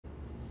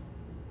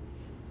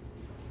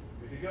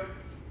go.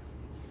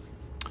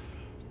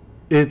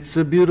 It's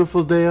a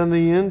beautiful day on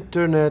the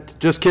internet.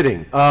 Just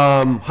kidding.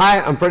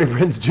 Hi, I'm Freddie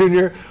Prinze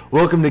Jr.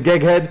 Welcome to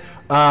GEGGHEAD.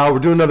 We're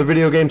doing another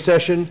video game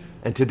session,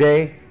 and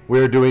today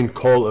we're doing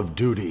Call of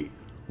Duty,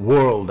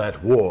 World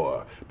at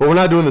War. But we're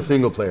not doing the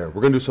single player.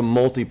 We're gonna do some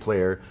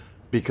multiplayer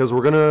because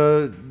we're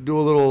gonna do a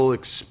little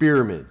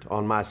experiment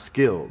on my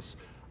skills.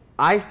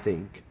 I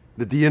think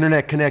that the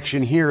internet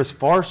connection here is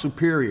far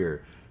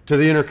superior to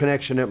the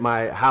interconnection at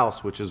my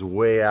house, which is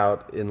way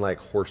out in like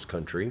horse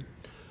country.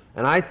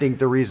 And I think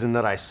the reason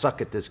that I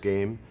suck at this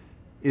game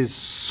is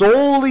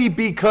solely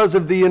because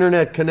of the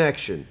internet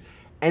connection.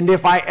 And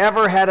if I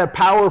ever had a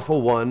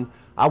powerful one,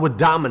 I would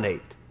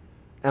dominate.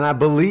 And I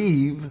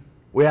believe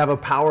we have a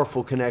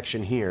powerful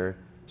connection here,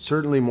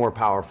 certainly more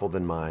powerful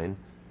than mine.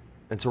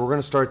 And so we're going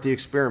to start the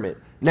experiment.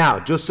 Now,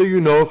 just so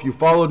you know, if you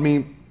followed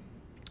me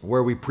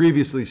where we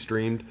previously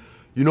streamed,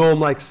 you know I'm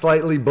like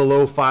slightly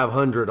below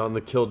 500 on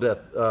the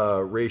kill-death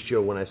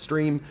ratio when I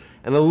stream,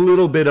 and a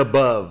little bit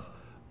above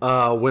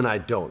when I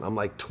don't. I'm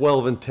like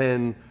 12 and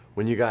 10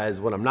 when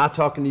I'm not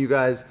talking to you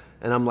guys,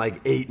 and I'm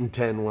like 8 and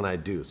 10 when I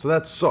do. So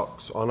that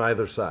sucks on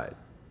either side.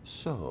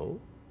 So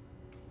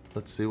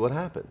let's see what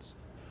happens.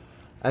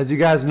 As you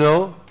guys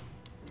know,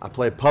 I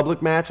play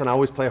public match and I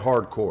always play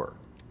hardcore.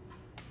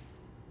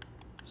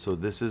 So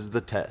this is the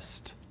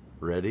test.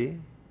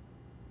 Ready?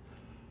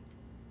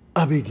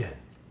 I begin.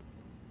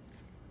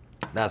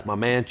 That's my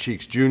man,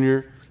 Cheeks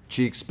Jr.,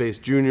 Cheeks Space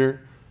Jr.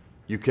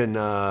 You can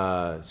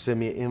send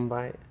me an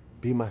invite.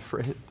 Be my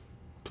friend.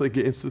 Play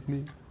games with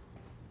me.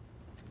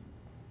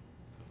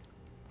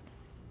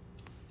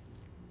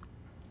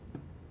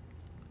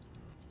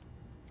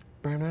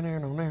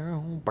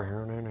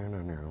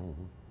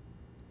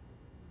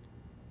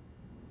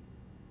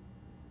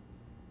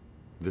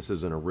 This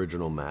is an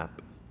original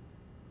map,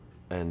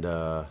 and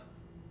I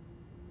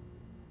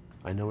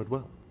know it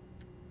well.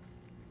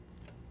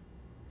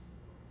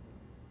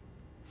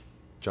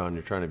 John,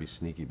 you're trying to be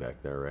sneaky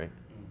back there, right?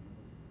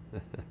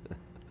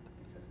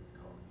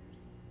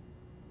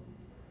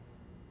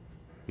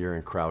 You're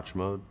in crouch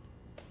mode,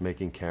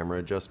 making camera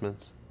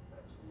adjustments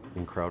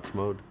in crouch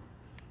mode.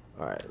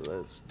 All right,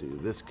 let's do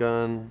this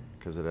gun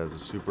because it has a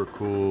super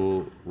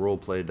cool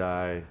roleplay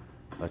die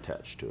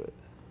attached to it.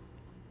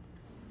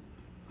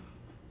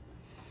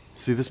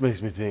 See, this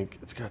makes me think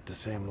it's got the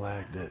same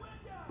lag that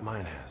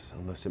mine has,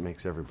 unless it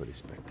makes everybody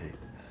spectate.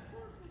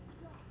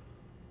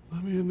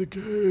 Let me in the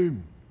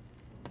game.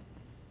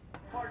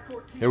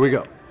 Here we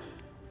go.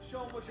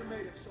 Show 'em what you're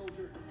made of,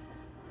 soldier.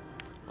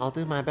 I'll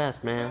do my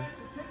best, man.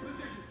 Take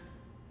position.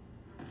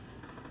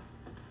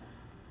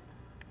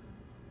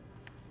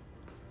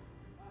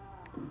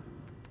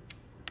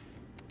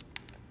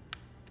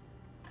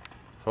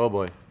 Oh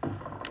boy.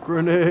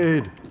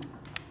 Grenade!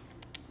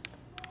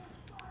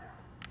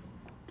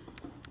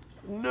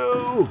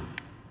 No!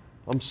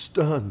 I'm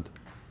stunned.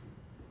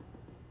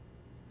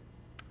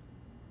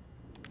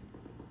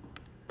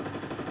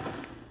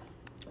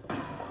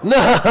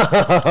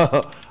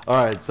 No!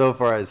 Alright, so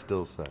far I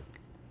still suck.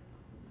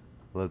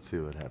 Let's see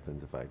what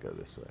happens if I go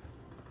this way.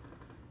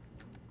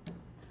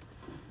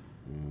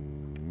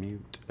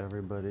 Mute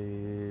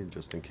everybody,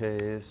 just in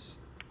case.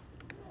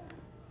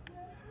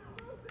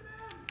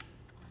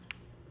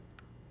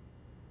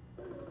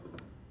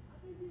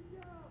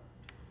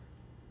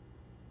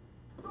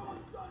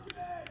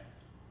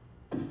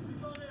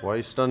 Why are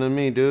you stunning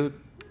me, dude?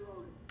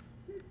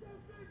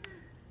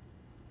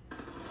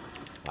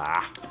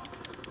 Ah.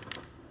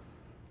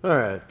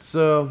 Alright,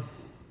 so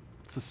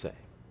it's the same.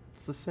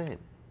 It's the same.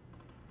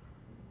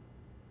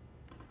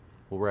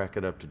 We'll rack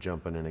it up to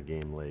jumping in a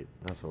game late.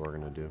 That's what we're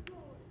gonna do.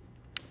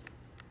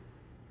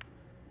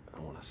 I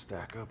don't want to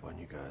stack up on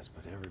you guys,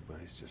 but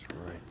everybody's just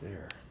right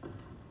there.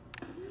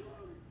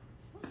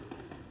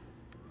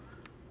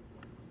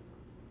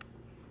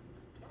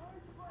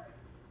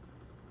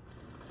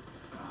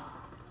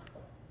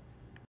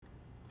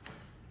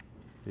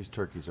 These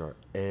turkeys are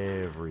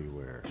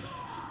everywhere.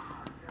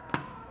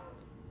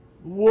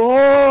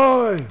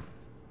 Why?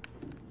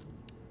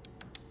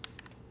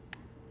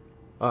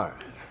 All right.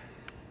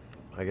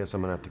 I guess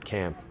I'm gonna have to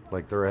camp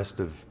like the rest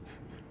of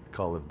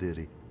Call of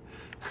Duty.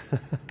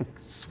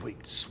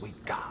 Sweet, sweet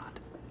God.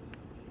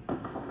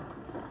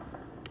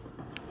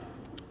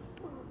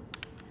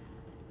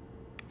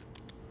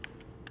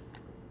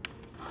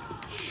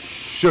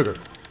 Sugar.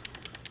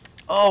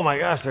 Oh my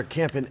gosh, they're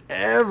camping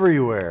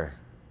everywhere.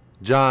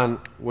 John,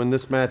 when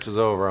this match is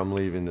over, I'm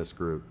leaving this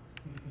group.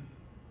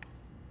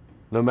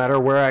 No matter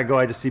where I go,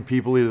 I just see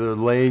people either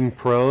laying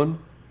prone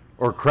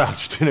or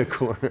crouched in a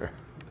corner.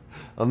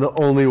 I'm the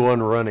only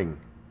one running.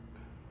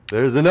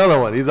 There's another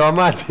one. He's on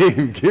my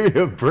team. Give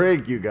me a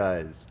break, you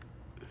guys.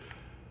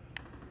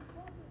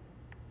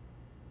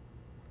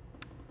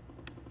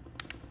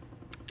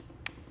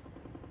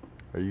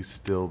 Are you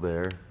still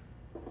there?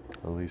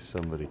 At least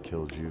somebody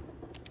killed you.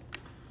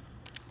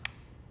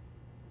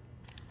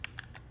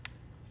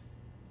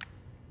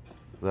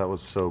 That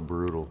was so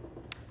brutal.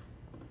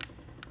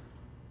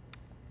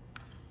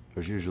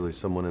 There's usually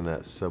someone in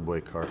that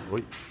subway car.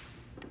 Wait.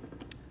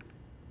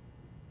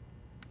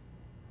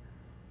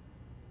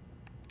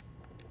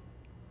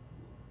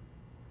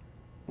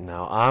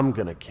 Now I'm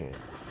gonna camp.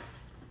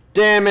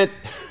 Damn it!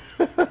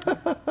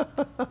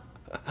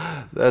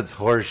 That's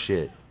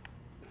horseshit.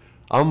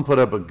 I'm gonna put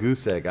up a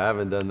goose egg. I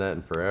haven't done that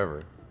in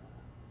forever.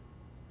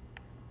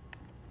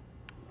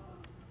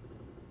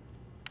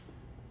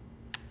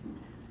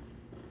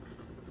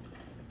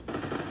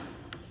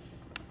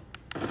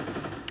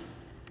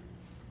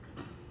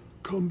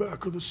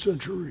 Comeback of the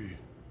century.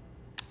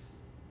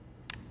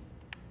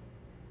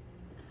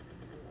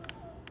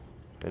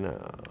 And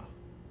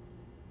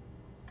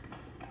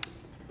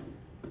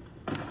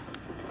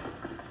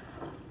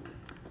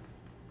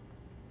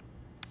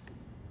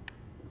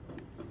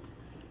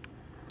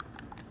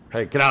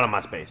hey, get out of my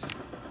space.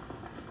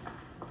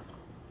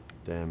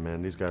 Damn,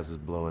 man, these guys is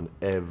blowing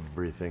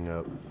everything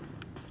up.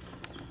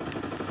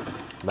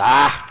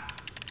 Ah!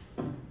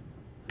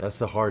 That's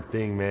the hard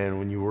thing, man.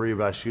 When you worry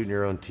about shooting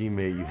your own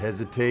teammate, you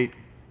hesitate,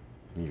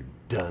 and you're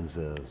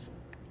dunzos.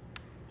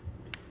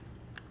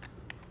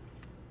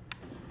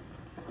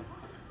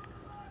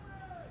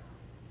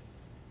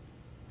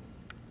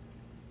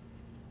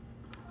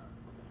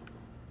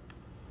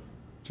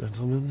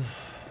 Gentlemen,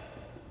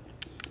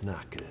 this is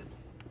not good.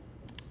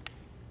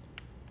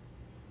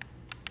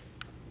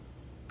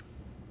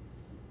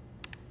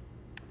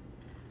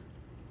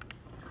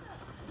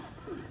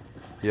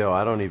 Yo,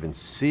 I don't even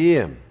see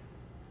him.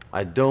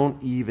 I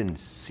don't even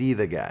see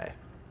the guy.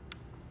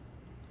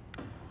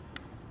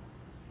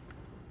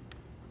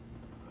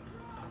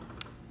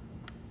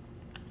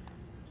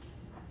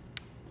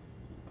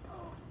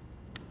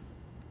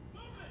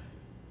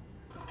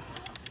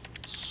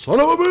 Son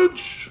of a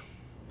bitch!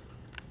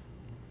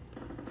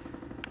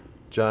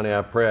 Johnny,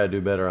 I pray I do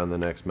better on the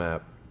next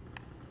map.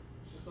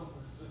 It's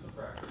just a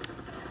practice.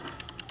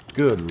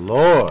 Good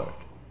Lord.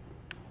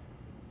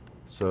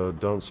 So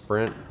don't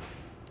sprint.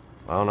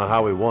 I don't know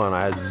how we won.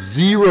 I had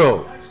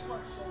zero.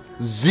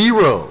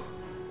 Zero.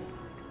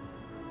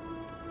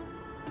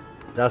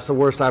 That's the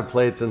worst I've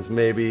played since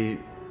maybe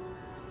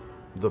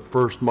the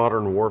first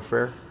Modern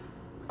Warfare.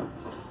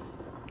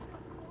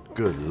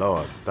 Good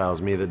Lord. That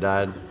was me that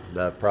died.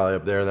 That probably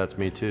up there, that's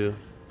me too.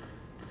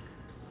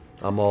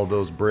 I'm all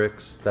those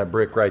bricks. That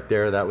brick right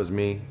there, that was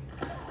me.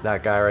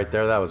 That guy right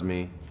there, that was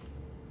me.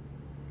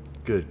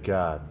 Good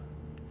God.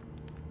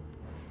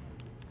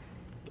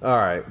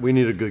 Alright, we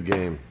need a good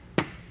game.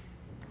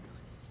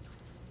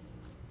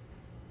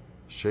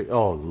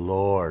 Oh,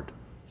 Lord.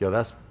 Yo,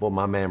 that's what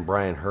my man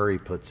Brian Hurry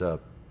puts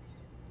up.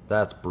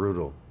 That's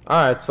brutal.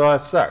 Alright, so I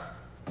suck.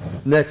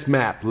 Next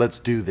map, let's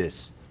do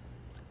this.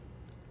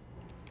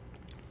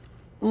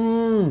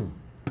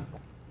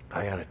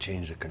 I gotta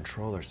change the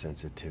controller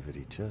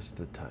sensitivity just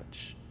a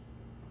touch.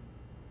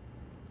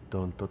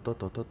 Dun, dun, dun,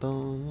 dun, dun,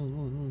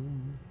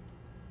 dun.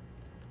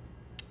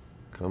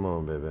 Come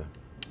on, baby.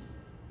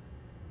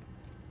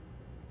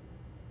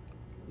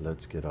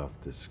 Let's get off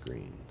this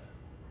screen.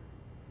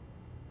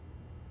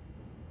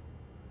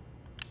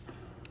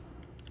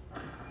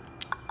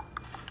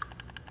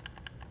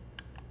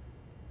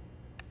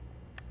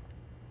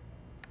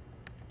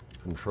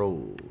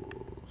 Controls.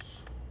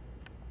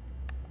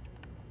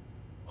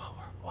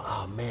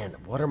 Oh man,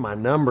 what are my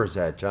numbers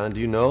at, John? Do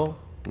you know?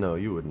 No,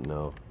 you wouldn't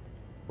know.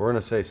 We're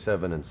gonna say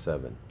 7 and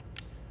 7.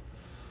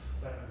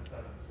 7 and 7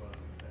 is what I was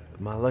gonna say.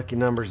 My lucky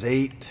number's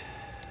 8.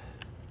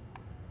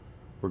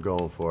 We're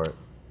going for it.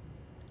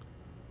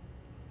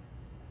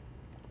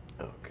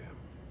 Okay.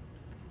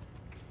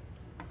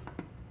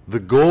 The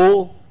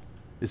goal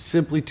is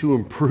simply to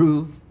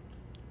improve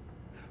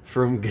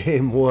from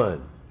game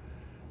 1.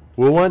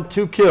 We want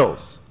 2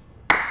 kills.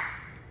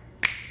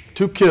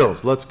 2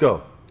 kills. Let's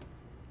go.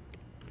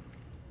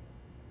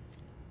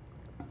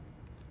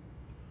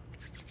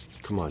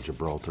 Come on,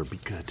 Gibraltar. Be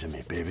good to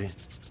me, baby.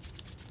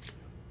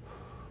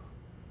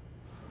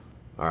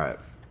 All right.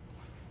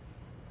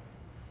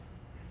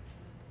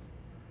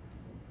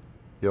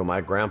 Yo,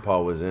 my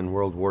grandpa was in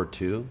World War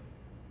II,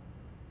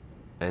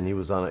 and he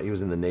was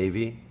in the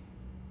Navy.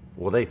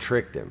 Well, they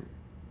tricked him.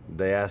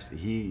 They asked,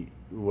 he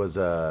was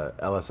a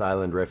Ellis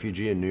Island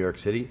refugee in New York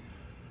City,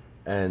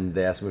 and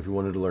they asked him if he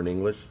wanted to learn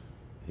English.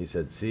 He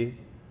said, "Si,"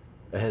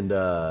 and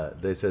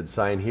they said,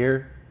 "Sign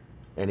here,"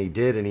 and he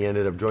did, and he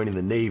ended up joining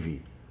the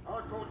Navy.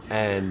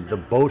 And the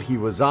boat he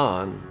was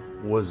on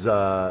was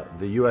the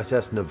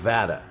USS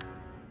Nevada.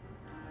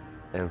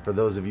 And for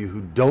those of you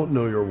who don't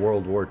know your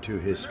World War II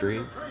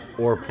history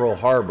or Pearl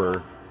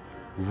Harbor,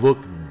 look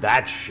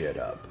that shit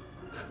up.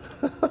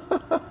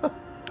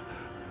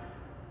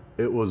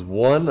 It was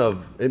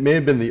it may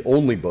have been the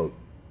only boat,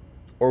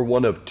 or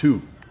one of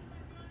 2,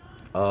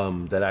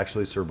 that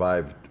actually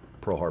survived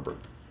Pearl Harbor.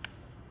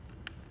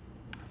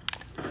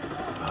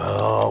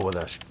 Oh, with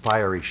a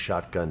fiery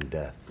shotgun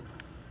death.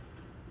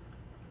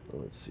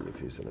 Let's see if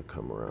he's gonna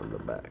come around the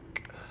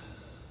back.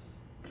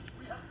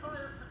 We have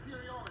fire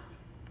superiority.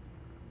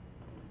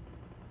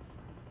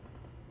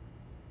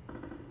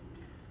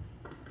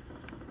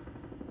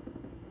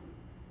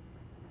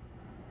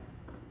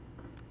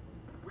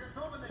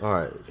 All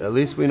right, at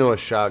least we know a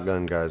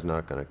shotgun guy's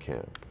not gonna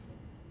camp.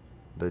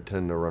 They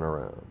tend to run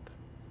around.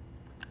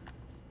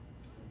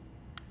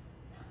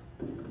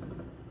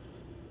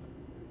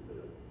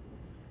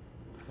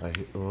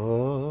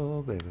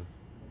 Oh, baby.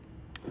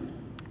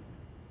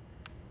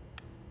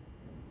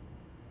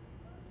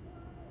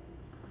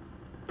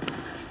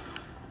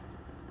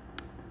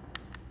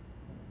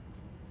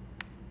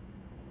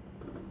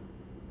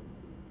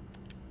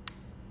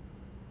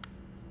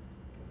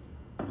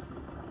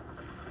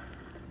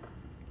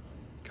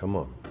 Come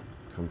on.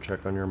 Come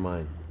check on your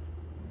mine.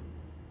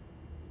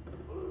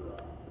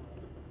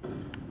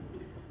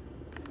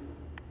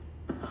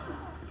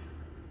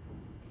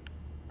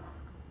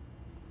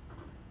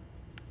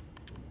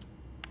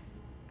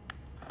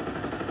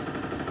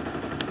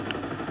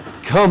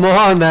 Come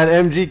on, that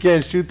MG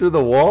can't shoot through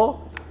the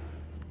wall?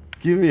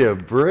 Give me a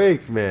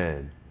break,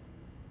 man.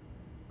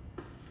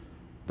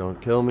 Don't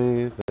kill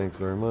me. Thanks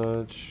very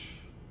much.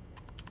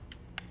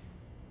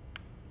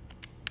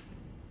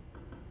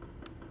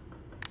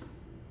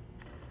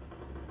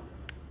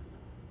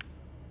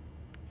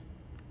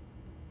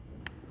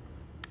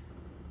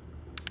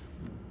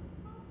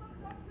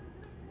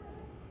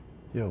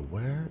 Yo,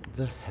 where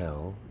the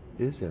hell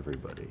is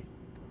everybody?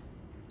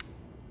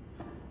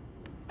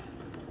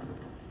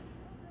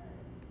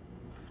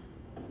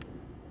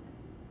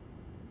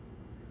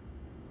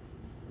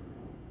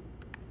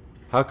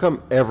 How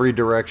come every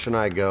direction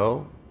I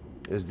go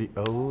is the...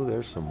 Oh,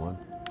 there's someone.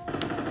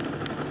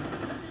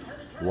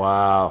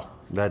 Wow,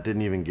 that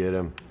didn't even get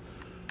him.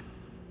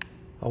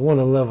 I want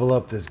to level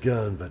up this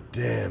gun, but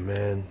damn,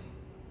 man.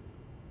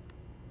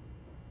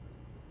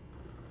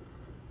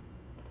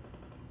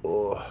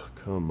 Oh,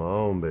 come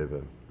on,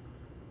 baby.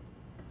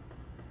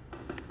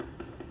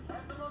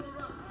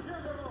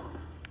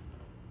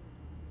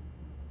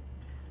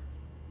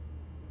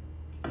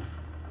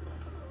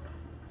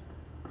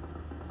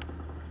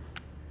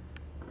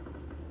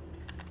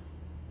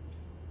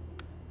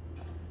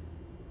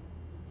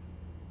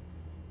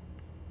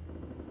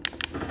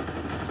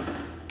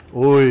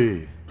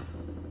 Oi.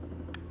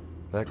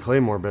 That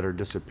claymore better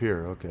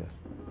disappear. Okay.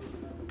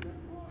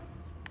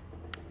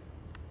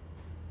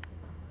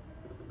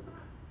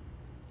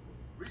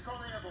 Recon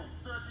airborne,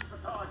 searching for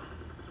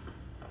targets.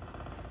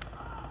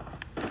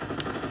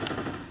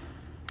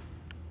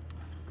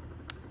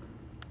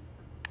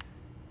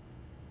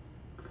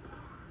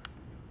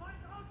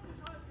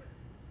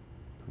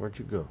 Where'd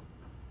you go?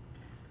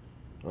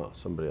 Oh,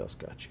 somebody else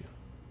got you.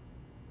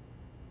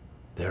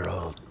 They're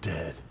all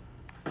dead.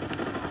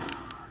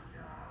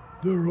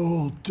 They're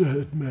all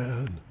dead,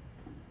 man.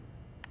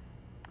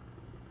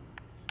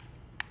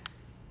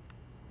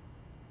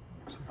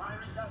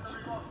 Firing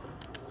battery one.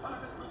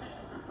 Target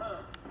position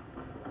confirmed.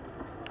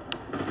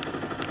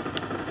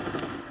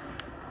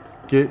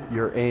 Get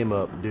your aim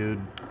up, dude.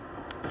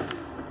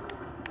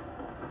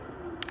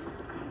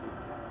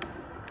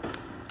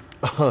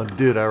 Oh,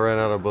 dude, I ran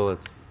out of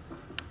bullets.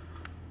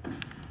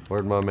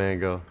 Where'd my man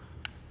go?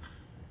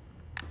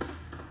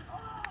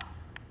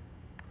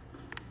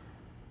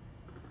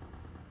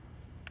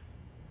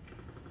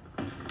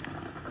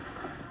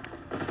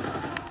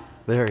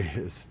 There he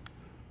is.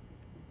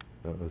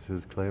 That was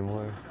his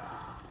claymore.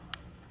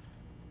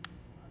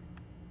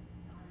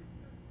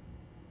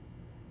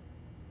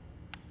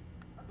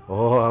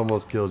 Oh, I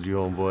almost killed you,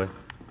 homeboy.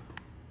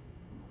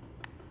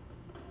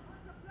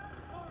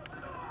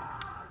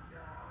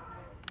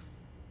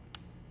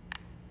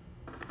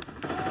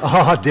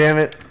 Oh, damn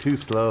it. Too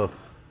slow.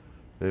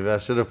 Maybe I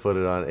should have put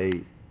it on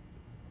 8.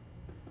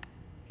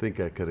 Think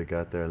I could have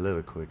got there a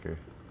little quicker.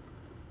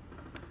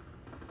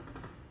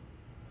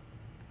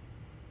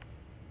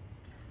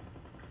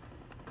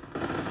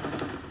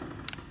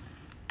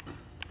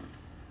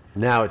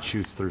 Now it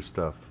shoots through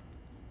stuff.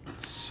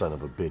 Son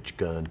of a bitch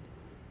gun.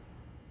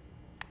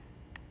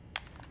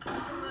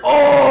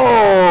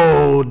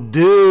 Oh,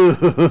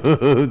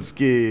 dude,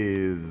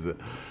 skis.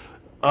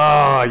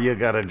 Oh, you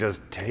gotta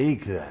just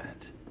take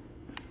that.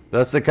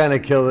 That's the kind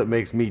of kill that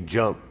makes me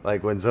jump.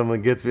 Like when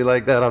someone gets me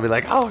like that, I'll be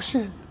like, oh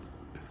shit.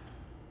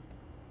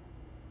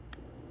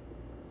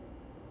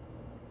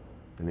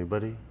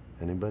 Anybody?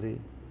 Anybody?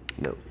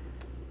 No.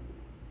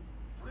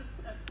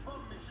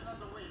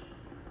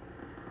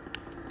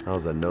 That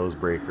was a nose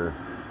breaker.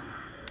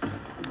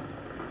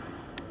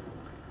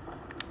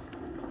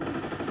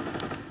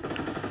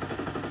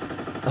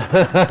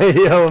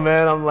 Yo,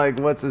 man, I'm like,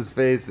 what's his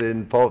face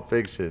in Pulp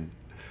Fiction?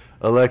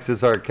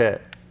 Alexis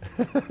Arquette.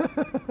 Enemy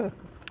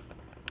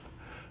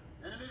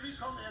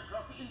recon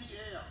aircraft in the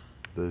air.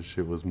 This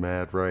shit was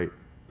mad right.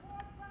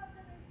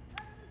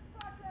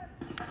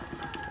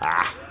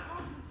 Ah.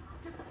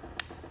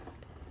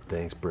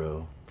 Thanks,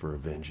 bro, for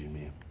avenging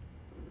me.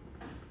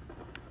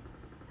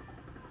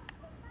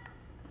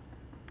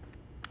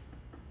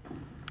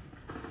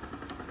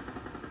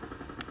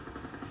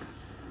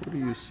 What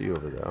do you see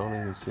over there? I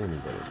don't even see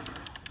anybody.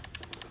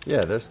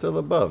 Yeah, they're still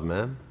above,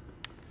 man.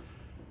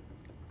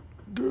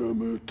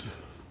 Damn it.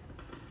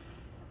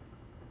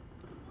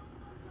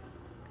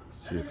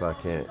 See if I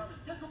can't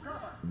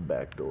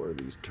backdoor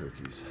these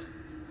turkeys.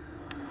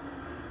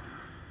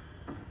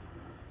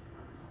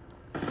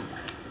 Enemy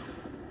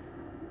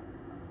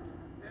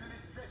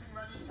strafing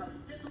run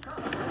incoming. Get to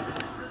cover.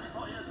 Ready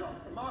for airdrop.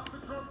 Mark the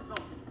drop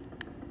zone.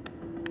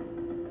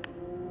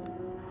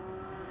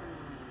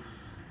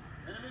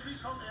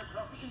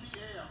 in the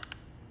air.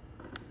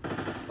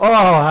 Oh,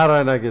 how did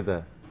I not get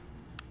that?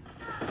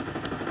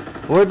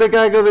 Where'd the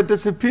guy go that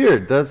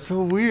disappeared? That's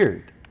so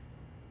weird.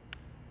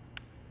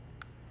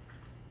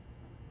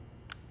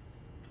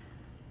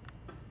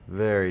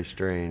 Very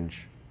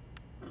strange.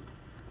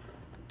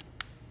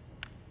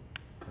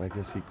 I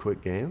guess he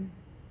quit game?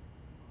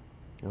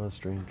 That was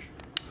strange.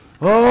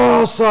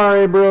 Oh,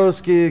 sorry,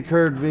 broski.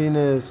 Kurt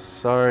Venus.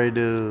 Sorry,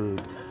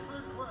 dude.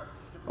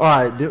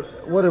 Alright,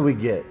 what did we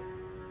get?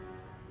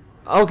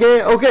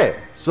 Okay.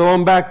 So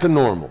I'm back to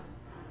normal.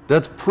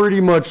 That's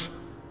pretty much...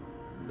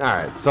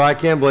 Alright, so I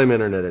can't blame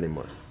internet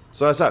anymore.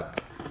 So I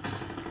suck.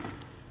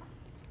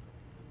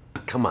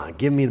 Come on,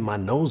 give me my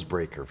nose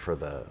breaker for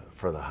the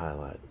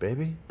highlight,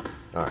 baby.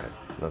 Alright,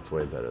 that's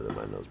way better than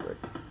my nose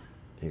breaker.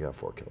 He got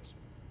 4 kills.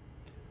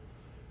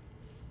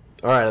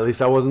 Alright, at least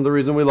that wasn't the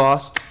reason we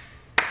lost.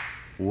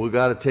 We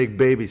gotta take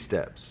baby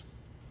steps.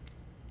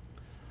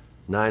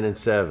 9 and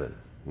 7.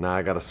 Now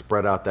I gotta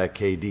spread out that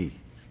KD.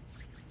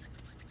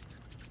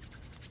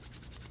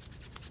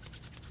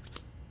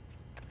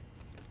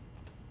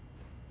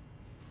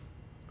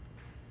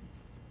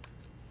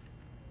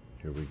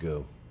 Here we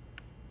go.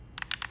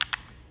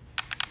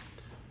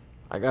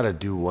 I gotta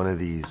do one of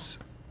these.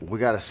 We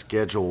gotta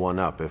schedule one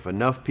up. If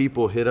enough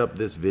people hit up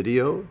this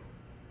video,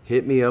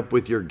 hit me up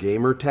with your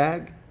gamer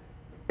tag,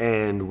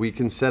 and we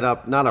can set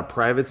up, not a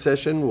private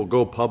session, we'll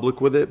go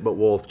public with it, but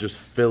we'll just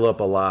fill up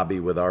a lobby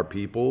with our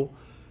people.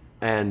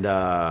 And,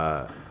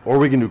 or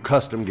we can do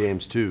custom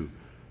games too,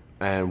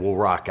 and we'll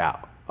rock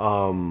out.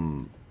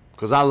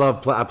 Cause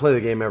I play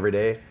the game every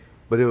day,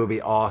 but it would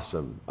be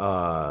awesome,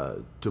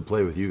 to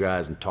play with you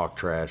guys and talk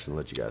trash and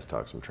let you guys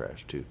talk some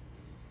trash too.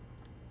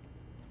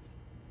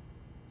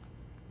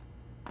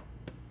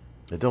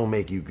 It don't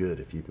make you good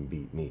if you can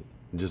beat me.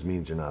 It just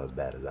means you're not as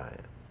bad as I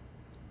am.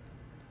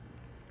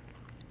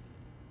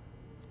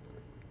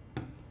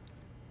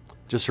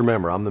 Just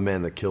remember, I'm the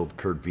man that killed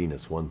Kurt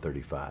Venus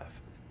 135.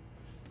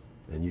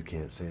 And you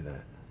can't say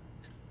that.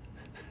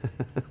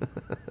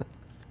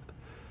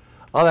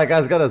 Oh, that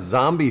guy's got a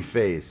zombie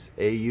face.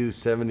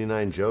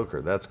 AU79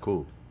 Joker. That's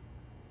cool.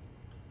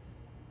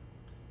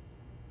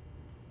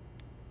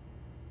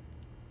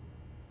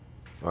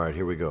 All right,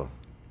 here we go.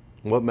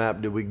 What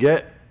map did we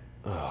get?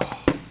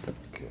 Oh,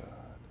 God.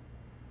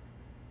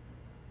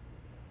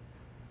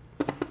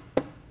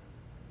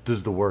 This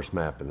is the worst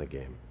map in the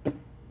game.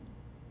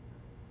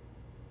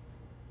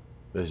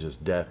 It's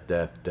just death,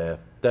 death,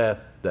 death, death,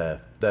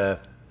 death,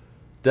 death,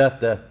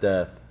 death, death,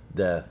 death,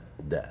 death,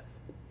 death.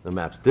 The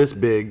map's this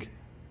big.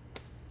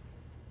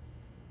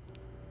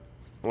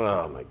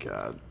 Oh my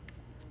God.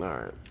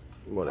 Alright,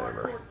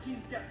 whatever.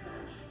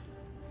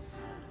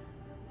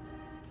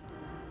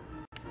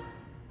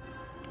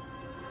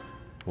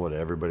 What,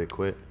 everybody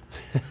quit?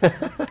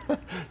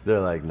 They're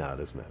like, nah,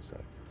 this map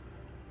sucks.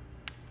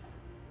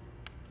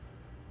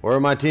 Where are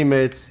my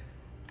teammates?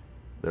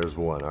 There's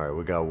one. Alright,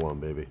 we got one,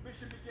 baby.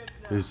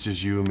 It's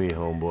just you and me,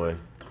 homeboy.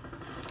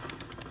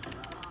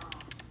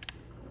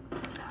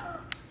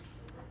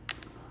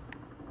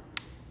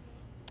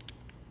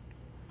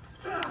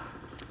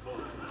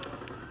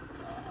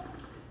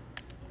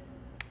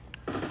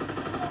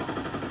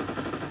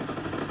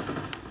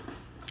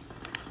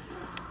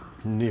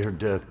 Near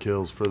death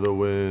kills for the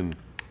win.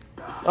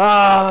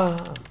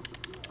 Ah!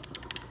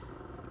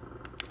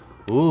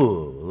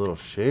 Ooh, a little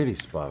shady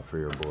spot for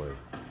your boy.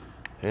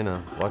 Hey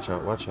now, watch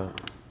out, watch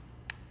out.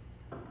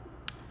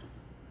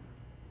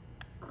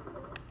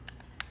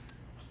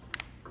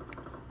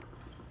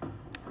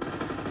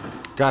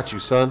 Got you,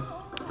 son.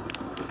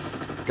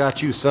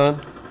 Got you,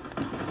 son.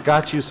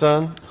 Got you,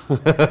 son.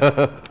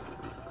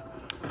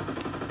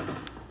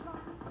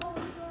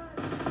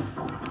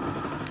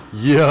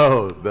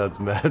 Yo, that's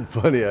mad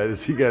funny. I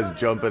just see guys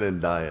jumping and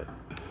dying.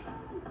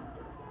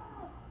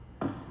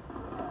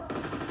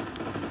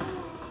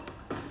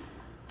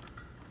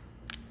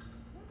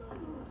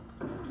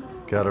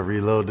 Gotta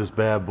reload this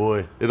bad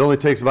boy. It only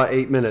takes about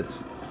 8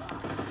 minutes.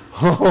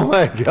 Oh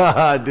my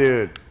God,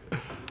 dude.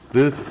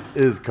 This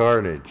is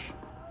carnage.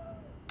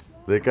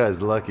 That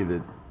guy's lucky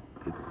that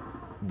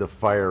the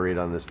fire rate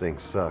on this thing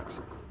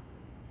sucks.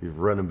 He's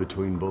running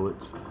between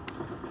bullets.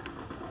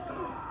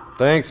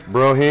 Thanks,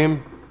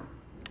 Brohim.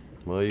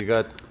 Well, you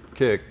got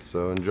kicked,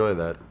 so enjoy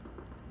that.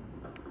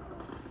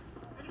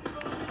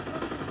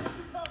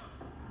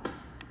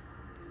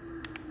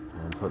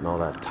 I'm putting all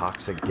that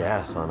toxic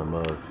gas on him.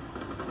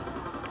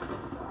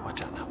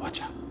 Watch out now,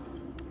 watch out.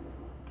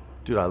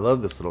 Dude, I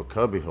love this little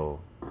cubby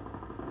hole.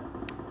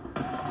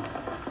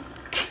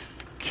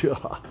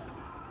 God.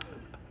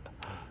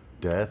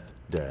 Death,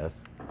 death,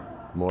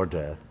 more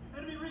death.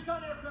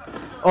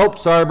 Oh,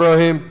 sorry,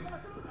 Brohim.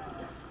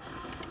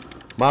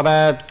 My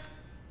bad.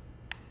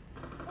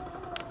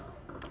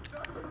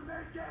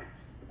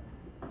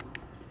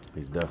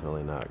 He's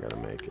definitely not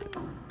gonna make it.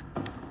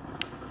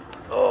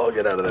 Oh,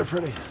 get out of there,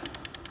 Freddie.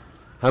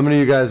 How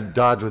many of you guys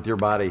dodge with your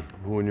body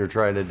when you're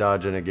trying to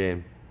dodge in a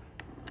game?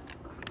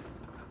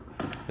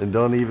 And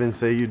don't even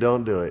say you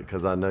don't do it,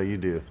 because I know you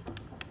do.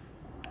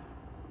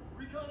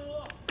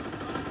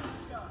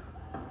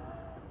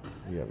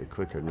 You gotta be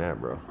quicker than that,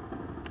 bro.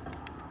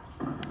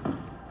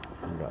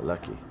 You got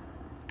lucky.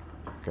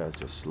 Guy's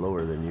just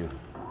slower than you.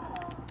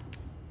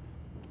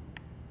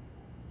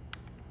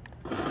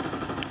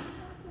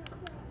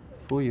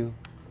 Fool you.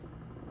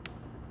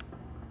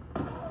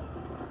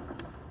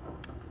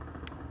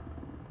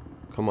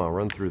 Come on,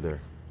 run through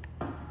there.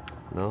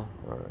 No?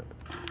 Alright.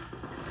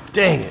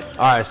 Dang it!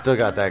 Alright, still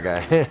got that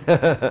guy.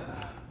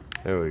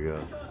 There we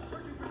go.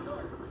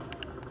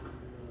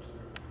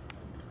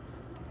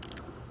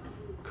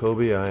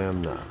 Kobe, I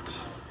am not.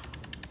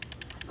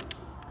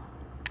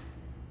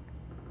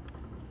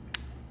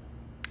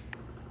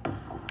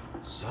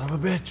 Son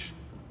of a bitch!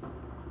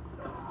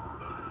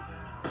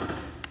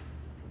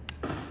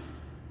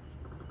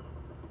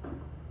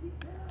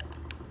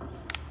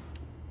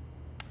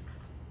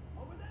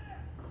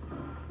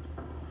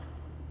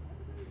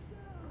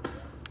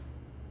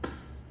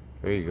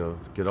 There you go.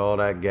 Get all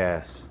that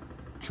gas.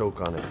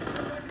 Choke on it.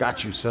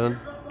 Got you, son.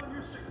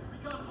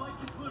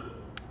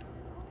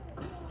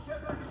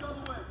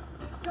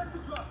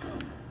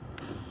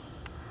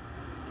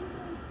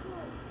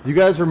 Do you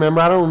guys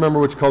remember? I don't remember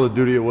which Call of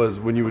Duty it was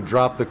when you would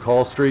drop the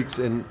call streaks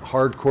in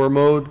hardcore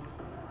mode.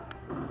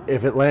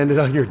 If it landed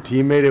on your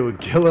teammate, it would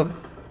kill him.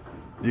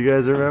 Do you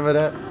guys remember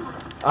that?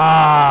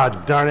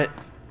 Ah, darn it.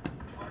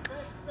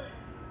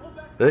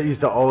 That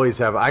used to always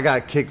happen. I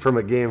got kicked from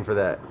a game for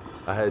that.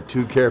 I had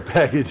 2 care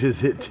packages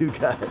hit 2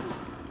 guys.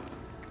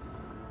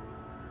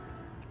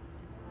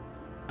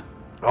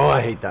 Oh,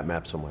 I hate that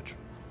map so much.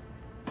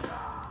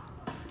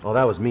 Oh,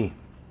 that was me.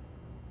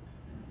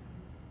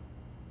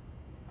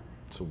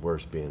 It's the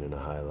worst being in a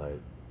highlight.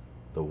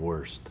 The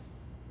worst.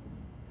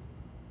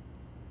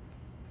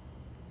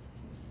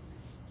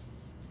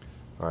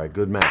 Alright,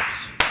 good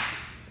maps.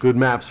 Good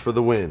maps for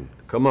the win.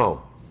 Come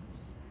on.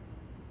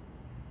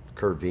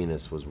 Kurt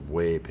Venus was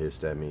way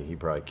pissed at me. He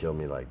probably killed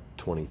me like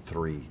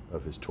 23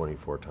 of his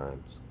 24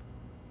 times.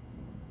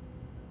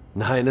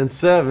 9 and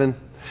 7.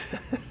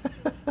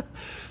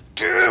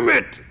 Damn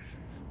it!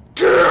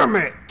 Damn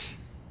it!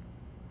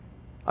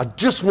 I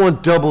just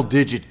want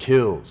double-digit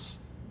kills.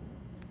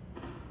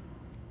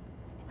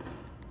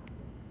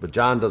 But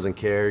John doesn't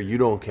care. You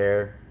don't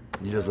care.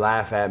 You just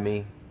laugh at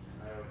me.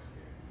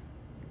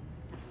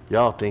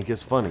 Y'all think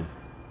it's funny.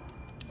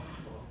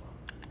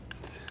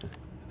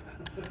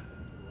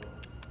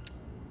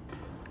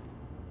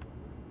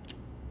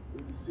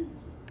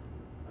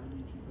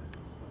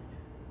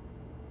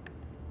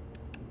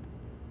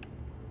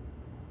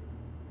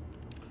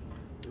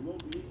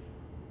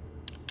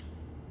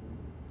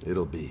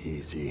 It'll be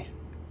easy.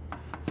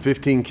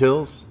 15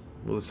 kills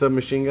with a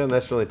submachine gun?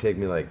 That should only take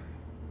me like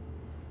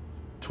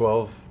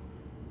 12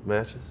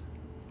 matches.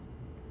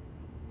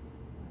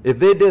 If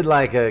they did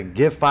like a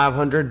give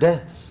 500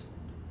 deaths,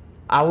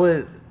 I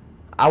would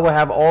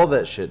have all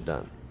that shit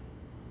done.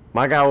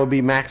 My guy would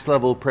be max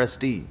level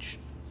prestige.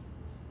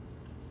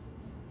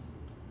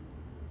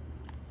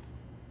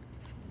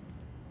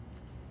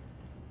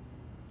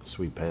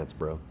 Sweet pants,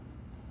 bro.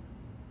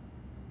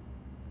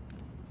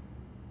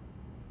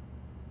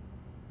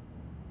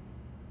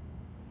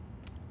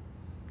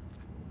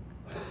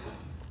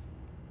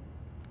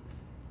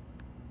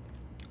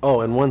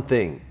 Oh, and one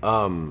thing,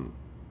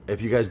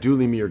 if you guys do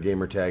leave me your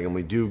gamer tag and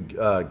we do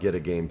get a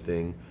game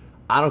thing,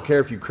 I don't care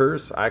if you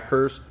curse, I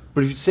curse,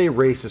 but if you say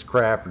racist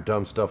crap or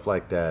dumb stuff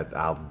like that,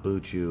 I'll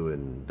boot you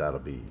and that'll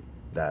be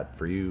that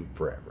for you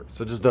forever.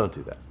 So just don't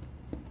do that.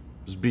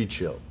 Just be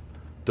chill.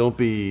 Don't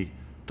be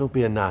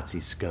a Nazi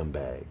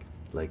scumbag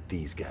like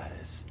these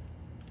guys.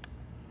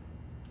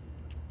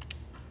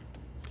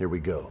 Here we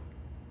go.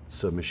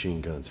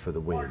 Submachine guns for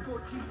the win.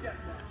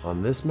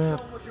 On this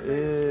map,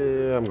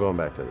 I'm going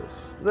back to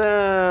this.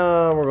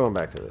 No, we're going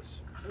back to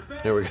this.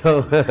 Here we go.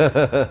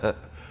 The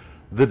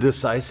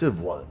decisive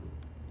one.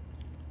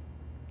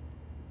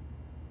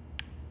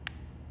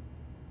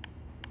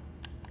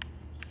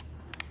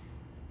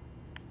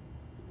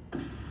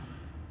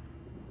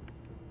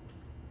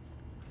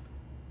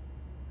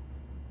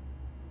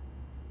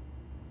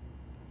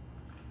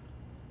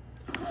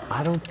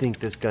 I don't think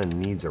this gun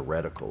needs a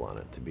reticle on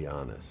it, to be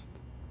honest.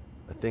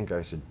 I think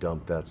I should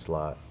dump that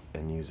slot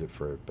and use it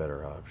for a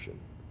better option.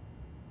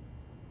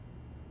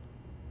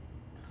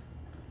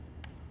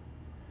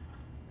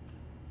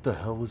 The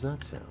hell was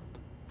that sound?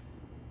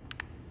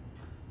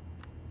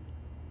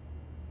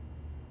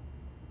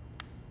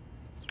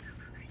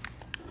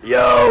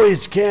 Yo,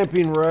 he's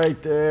camping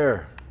right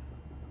there.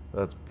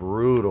 That's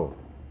brutal.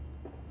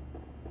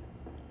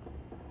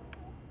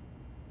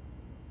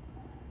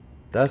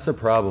 That's the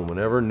problem.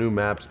 Whenever new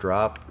maps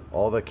drop,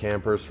 all the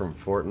campers from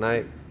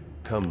Fortnite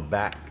come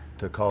back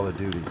to Call of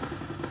Duty.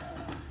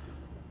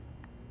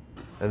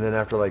 And then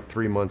after like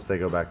 3 months, they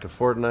go back to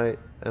Fortnite,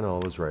 and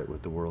all is right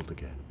with the world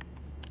again.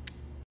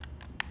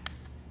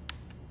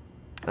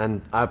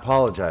 And I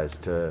apologize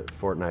to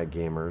Fortnite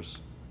gamers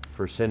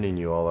for sending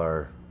you all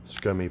our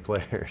scummy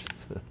players.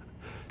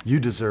 You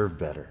deserve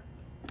better.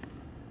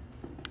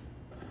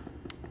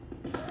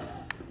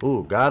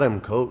 Ooh, got him,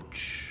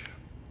 coach.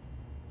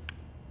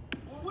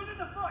 We're winning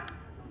the fight.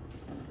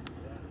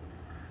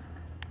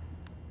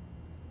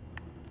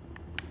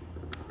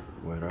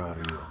 Where are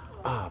you?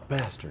 Ah,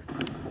 bastard.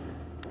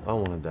 I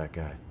wanted that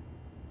guy.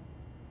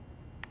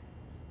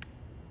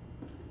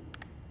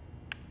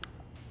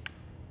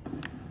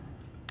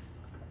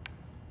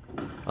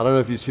 I don't know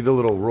if you see the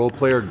little role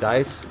player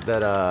dice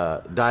that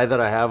die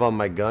that I have on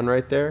my gun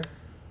right there,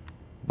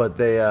 but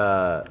they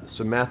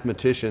some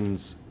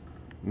mathematicians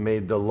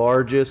made the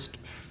largest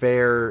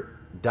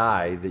fair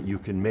die that you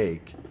can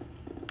make,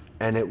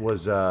 and it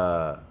was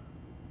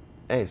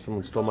hey,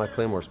 someone stole my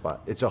claymore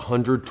spot. It's a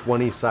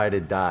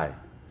 120-sided die,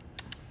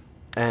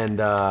 and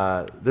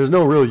there's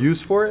no real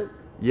use for it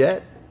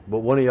yet. But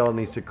one of y'all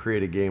needs to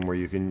create a game where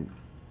you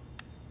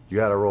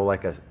gotta roll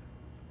like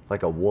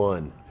a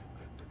 1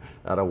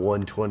 out of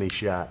 120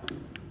 shot.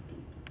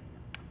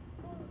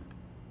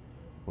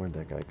 Where'd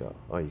that guy go?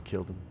 Oh, you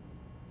killed him.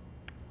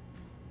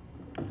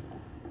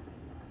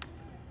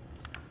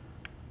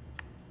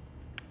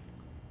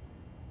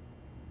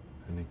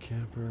 Any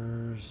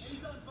campers?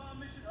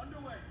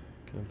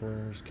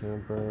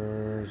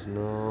 Campers,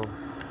 no.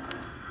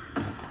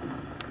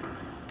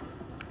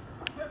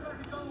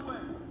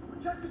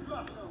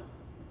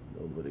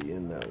 Nobody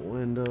in that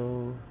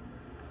window.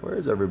 Where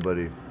is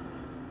everybody?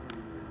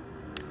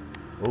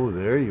 Oh,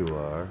 there you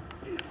are.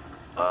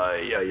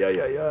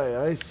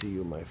 I see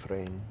you, my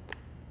friend.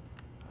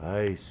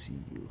 I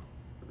see you.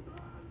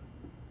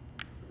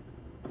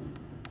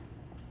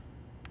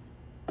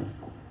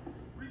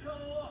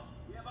 Recon aloft.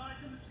 We have eyes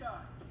in the sky.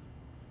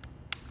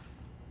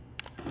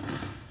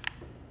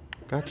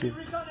 Got you.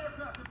 Enemy recon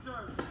aircraft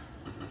observed.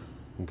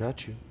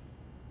 Got you.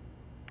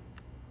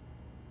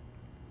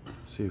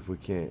 See if we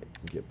can't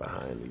get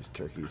behind these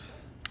turkeys.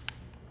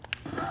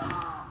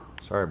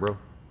 Sorry, bro.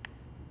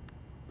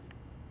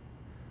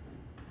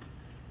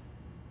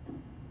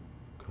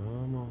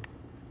 Come on.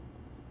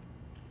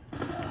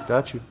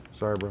 Got you.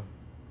 Sorry, bro.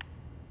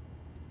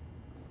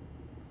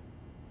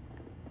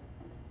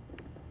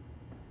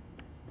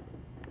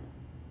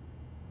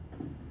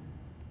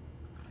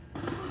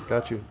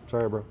 Got you.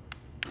 Sorry, bro.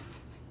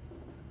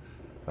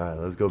 Alright,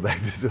 let's go back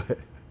this way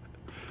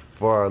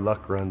before our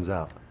luck runs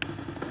out.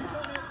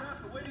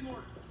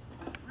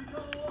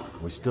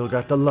 We still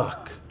got the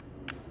luck.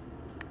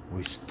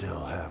 We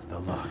still have the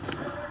luck.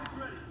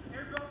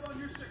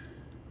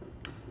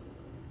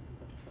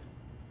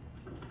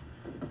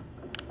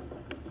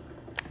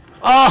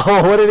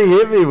 Oh, what did he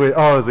hit me with?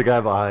 Oh, it was the guy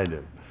behind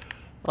him.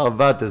 I'm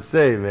about to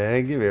say,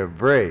 man, give me a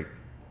break.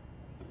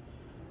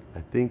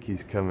 I think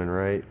he's coming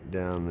right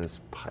down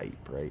this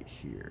pipe right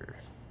here.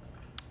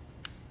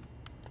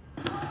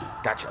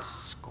 Gotcha,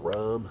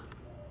 scrub.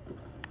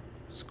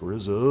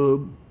 Scrub.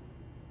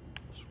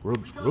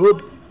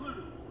 Scrub.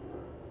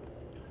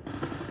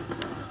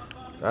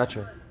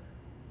 Gotcha.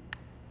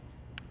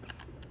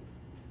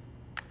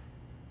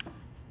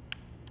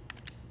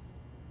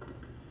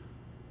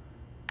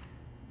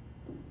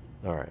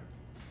 All right.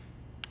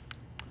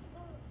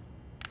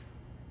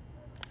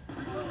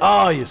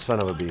 Oh, you son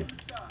of a bee.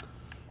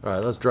 All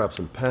right, let's drop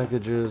some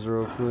packages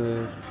real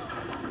quick.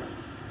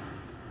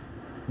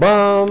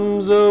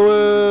 Bombs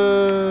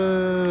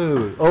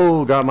away!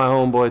 Oh, got my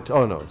homeboy.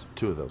 Oh, no, it's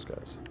 2 of those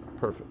guys.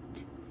 Perfect.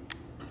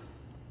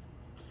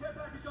 Care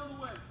package on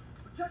the way.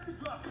 Protect the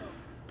drop zone.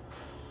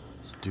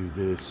 Let's do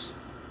this.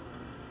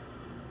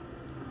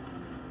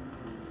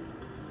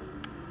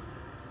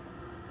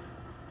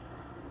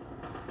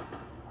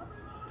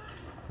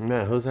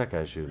 Man, who's that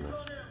guy shooting at?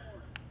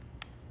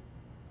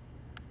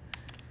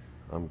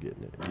 I'm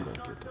getting it. You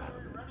don't get to have it.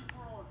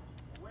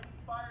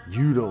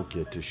 You don't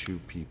get to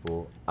shoot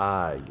people.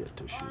 I get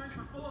to shoot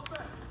people.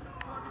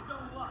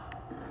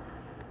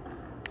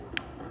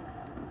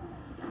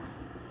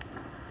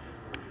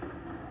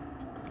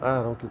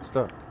 Ah, don't get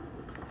stuck.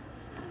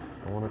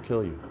 I want to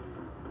kill you.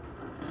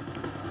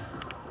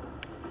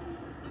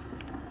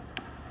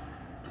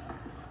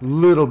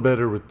 Little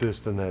better with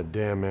this than that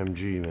damn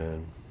MG,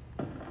 man.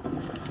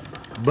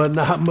 But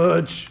not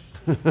much.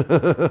 Oh,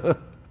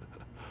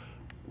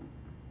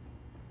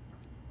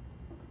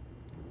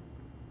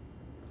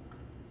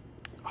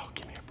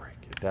 give me a break.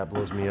 If that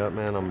blows me up,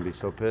 man, I'm gonna be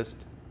so pissed.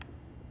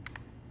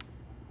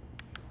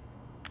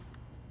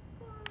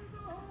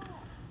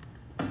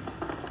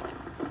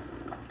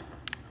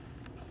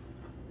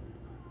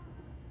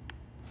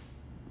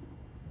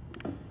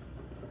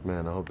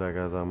 Man, I hope that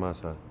guy's on my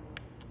side.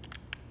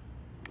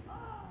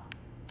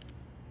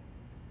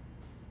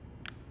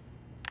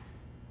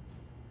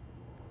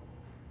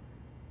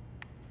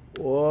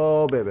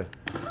 Whoa, baby.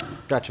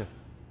 Gotcha.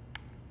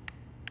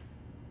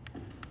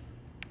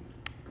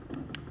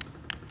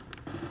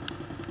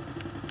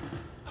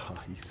 Oh,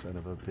 you son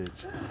of a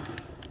bitch.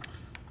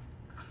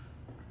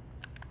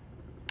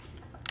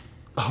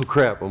 Oh,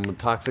 crap. I'm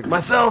toxic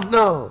myself.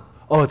 No.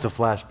 Oh, it's a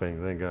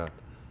flashbang. Thank God.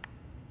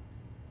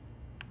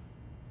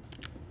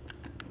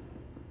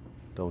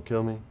 Don't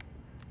kill me.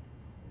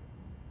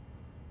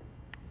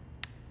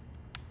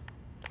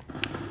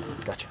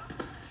 Gotcha.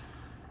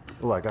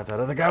 Oh, I got that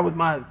other guy with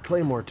my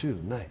claymore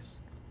too. Nice.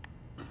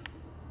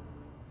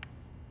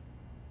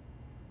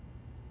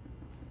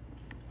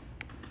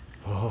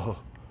 Oh.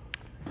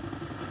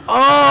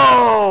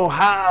 Oh! No!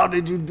 How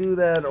did you do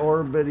that,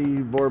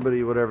 Orbity,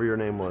 Borbity, whatever your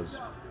name was?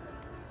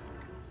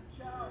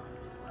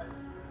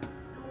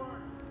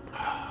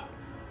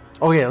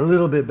 Okay, a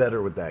little bit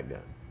better with that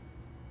gun.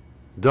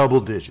 Double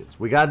digits.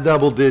 We got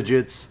double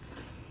digits.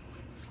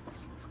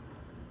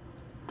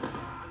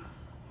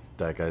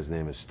 That guy's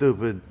name is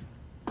stupid.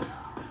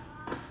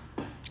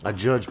 I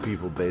judge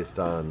people based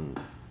on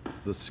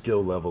the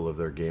skill level of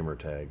their gamer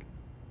tag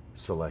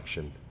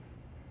selection.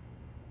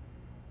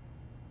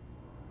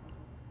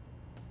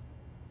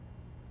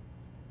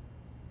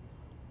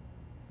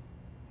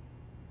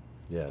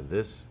 Yeah,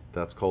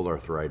 that's called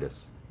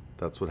arthritis.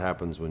 That's what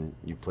happens when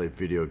you play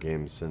video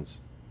games since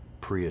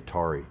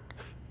pre-Atari.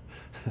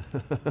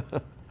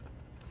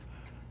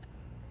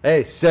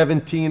 Hey,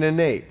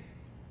 17-8.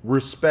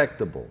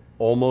 Respectable.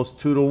 Almost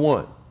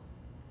 2-1.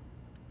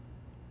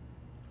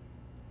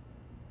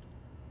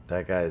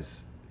 That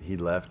guy's, he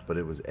left, but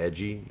it was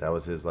edgy. That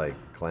was his, like,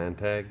 clan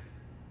tag.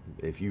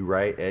 If you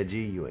write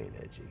edgy, you ain't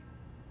edgy.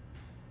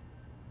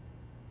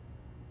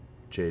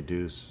 J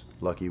Deuce,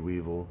 Lucky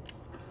Weevil.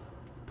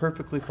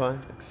 Perfectly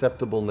fine.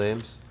 Acceptable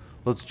names.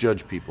 Let's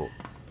judge people.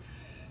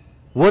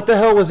 What the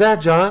hell was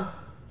that, John?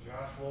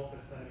 Josh Wolf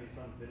is sending me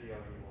some video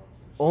he wants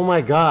me to show. Oh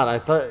my God, I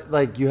thought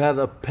like you had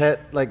a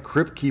pet like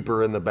crypt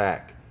keeper in the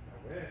back.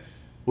 I wish.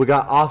 We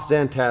got Off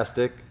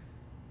Zantastic.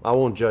 I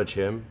won't judge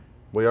him.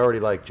 We already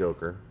like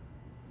Joker.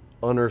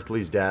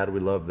 Unearthly's dad, we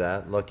love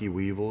that. Lucky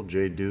Weevil,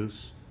 J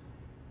Deuce.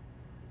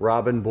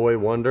 Robin Boy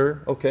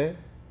Wonder, okay.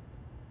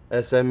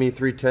 SME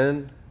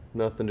 310,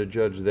 nothing to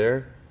judge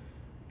there.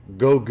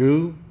 Go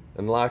Goo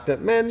and Locked Up.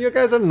 Man, you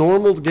guys have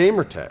normal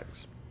gamer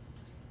tags.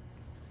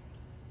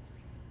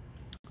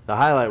 The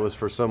highlight was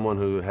for someone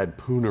who had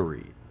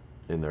Poonery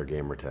in their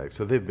gamer tag,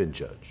 so they've been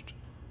judged.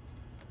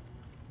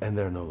 And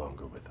they're no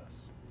longer with us.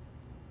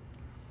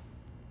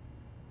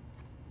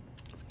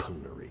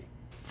 Poonery.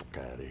 Fuck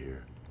out of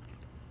here.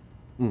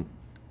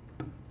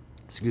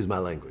 Excuse my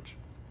language.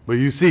 But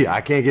you see,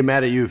 I can't get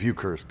mad at you if you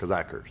curse, because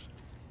I curse.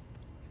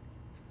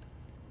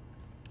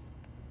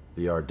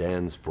 The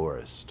Ardennes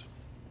Forest.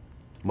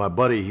 My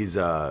buddy, he's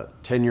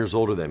 10 years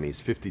older than me.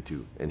 He's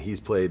 52, and he's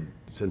played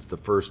since the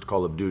first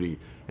Call of Duty,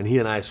 and he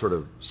and I sort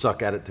of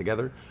suck at it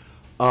together.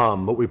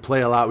 But we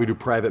play a lot. We do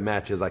private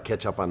matches. I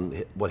catch up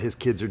on what his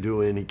kids are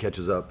doing. He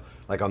catches up,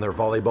 like on their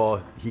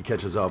volleyball. He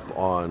catches up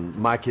on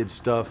my kids'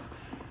 stuff.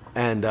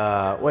 And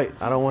wait,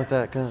 I don't want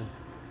that gun.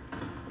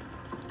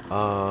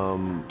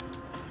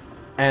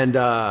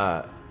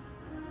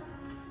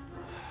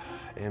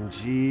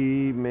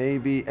 MG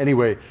maybe.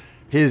 Anyway,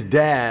 his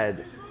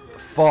dad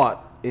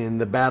fought in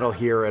the battle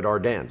here at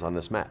Ardennes on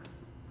this map.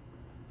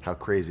 How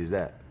crazy is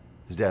that?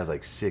 His dad's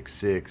like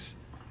 6'6",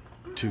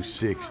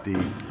 260,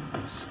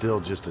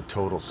 still just a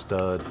total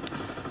stud.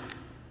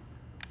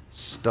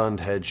 Stunned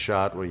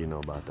headshot. What do you know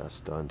about that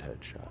stunned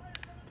headshot?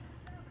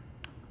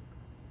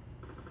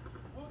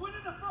 We're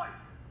winning the fight.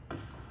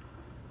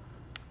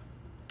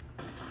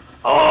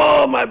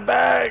 Oh, my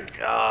back!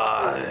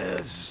 Oh,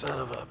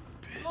 son of a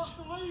bitch. Lost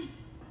the lead.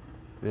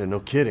 Yeah,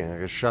 no kidding. I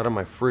got shot on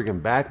my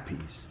friggin' back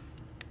piece.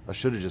 I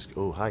should have just...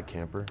 Oh, hi,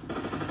 camper.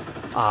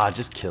 Ah,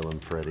 just kill him,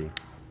 Freddy.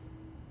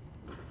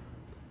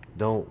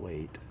 Don't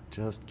wait.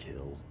 Just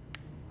kill.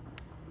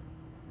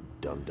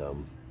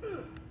 Dum-dum.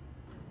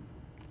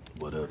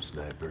 What up,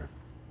 sniper?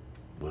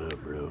 What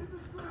up, bro?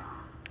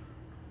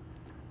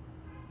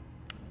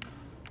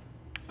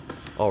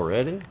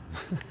 Already?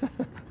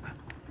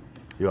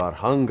 You are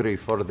hungry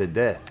for the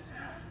death.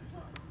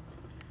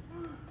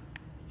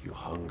 You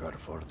hunger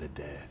for the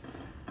death.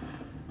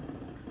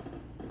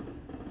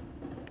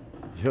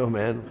 Yo,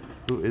 man,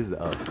 who is that?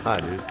 Oh, hi,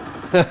 dude.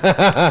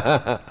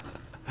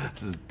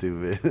 This is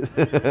stupid.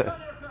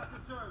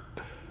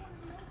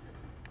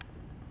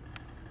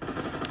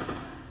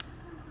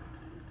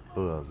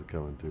 Who else is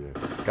coming through there?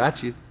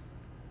 Got you.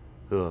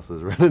 Who else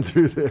is running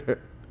through there?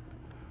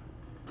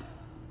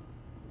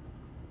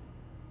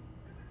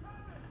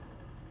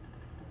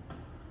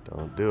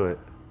 Don't do it.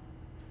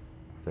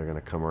 They're going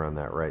to come around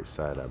that right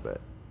side, I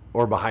bet.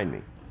 Or behind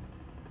me.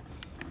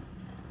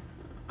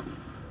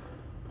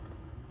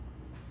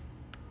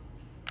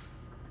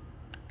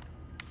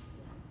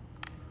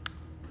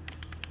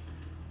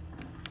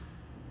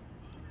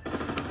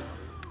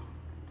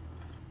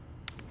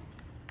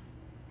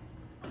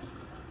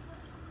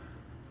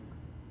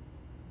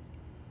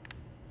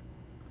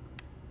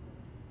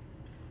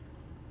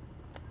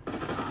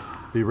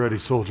 Be ready,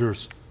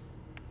 soldiers.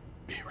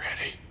 Be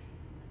ready.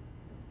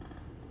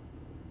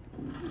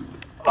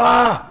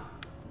 Ah!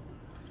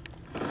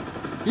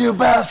 You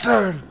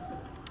bastard!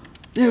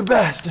 You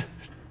bastard!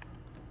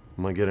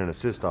 I'm gonna get an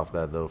assist off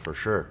that, though, for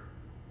sure.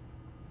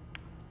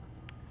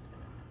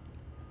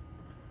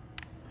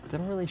 They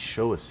don't really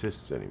show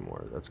assists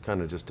anymore. That's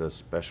kind of just a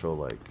special,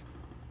 like,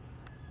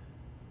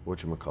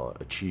 whatchamacallit,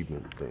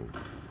 achievement thing.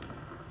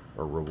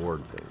 Or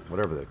reward thing.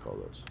 Whatever they call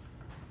those.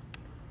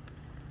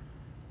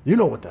 You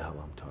know what the hell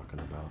I'm talking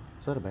about.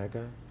 Is that a bad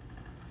guy?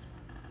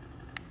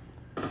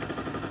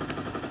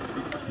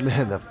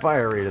 Man, the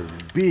fire rate is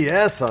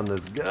BS on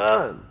this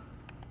gun.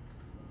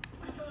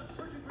 Recon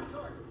searching for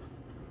targets.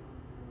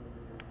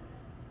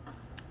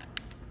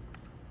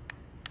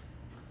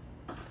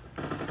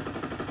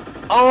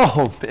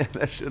 Oh, man,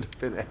 that should have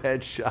been a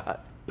headshot.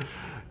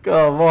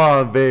 Come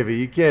on, baby.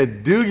 You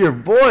can't do your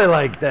boy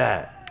like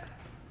that.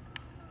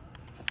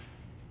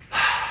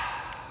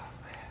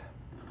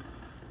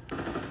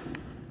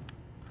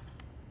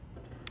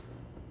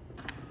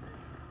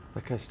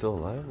 That guy's still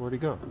alive? Where'd he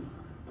go?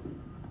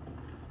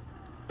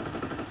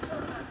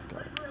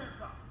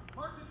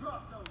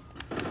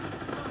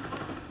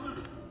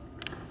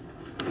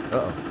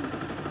 Uh-oh.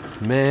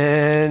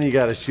 Man, you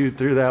gotta shoot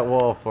through that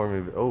wall for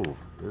me. Oh,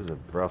 this is a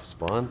rough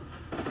spawn.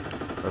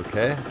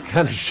 Okay,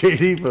 kind of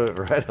shady, but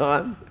right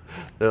on.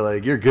 They're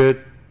like, you're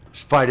good.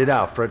 Just fight it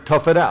out, Fred.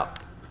 Tough it out.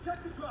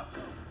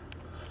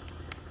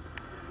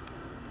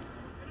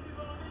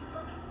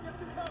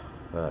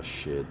 Oh,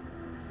 shit.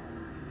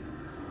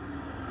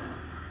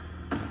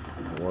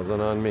 It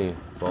wasn't on me.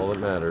 That's all that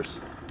matters.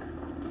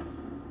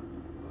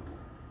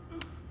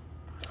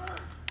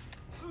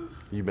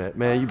 You bet,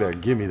 man, you better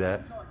give me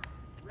that.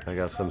 I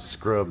got some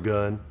scrub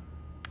gun.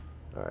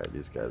 Alright,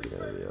 these guys are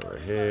gonna be over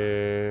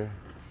here.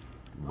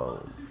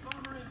 Boom.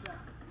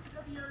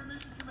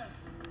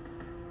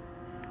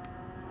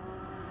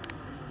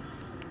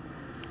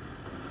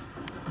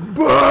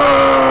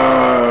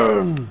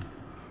 Burn!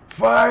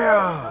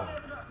 Fire!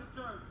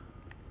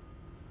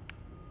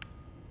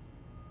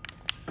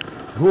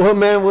 Well,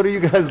 man, what are you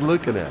guys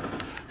looking at?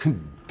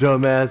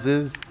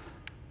 Dumbasses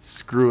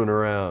screwing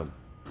around.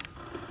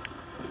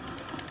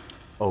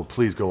 Oh,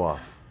 please go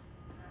off.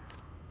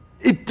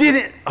 It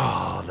didn't!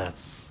 Oh,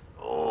 that's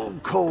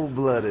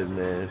cold-blooded,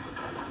 man.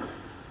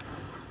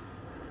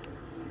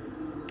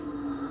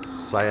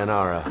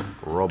 Sayonara,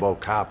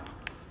 RoboCop.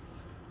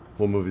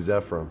 What movie's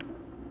that from?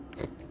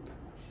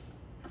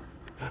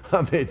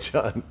 I made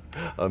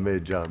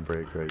John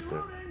break right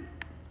there.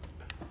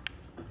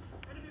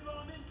 Enemy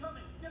bomb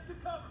incoming. Get to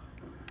cover.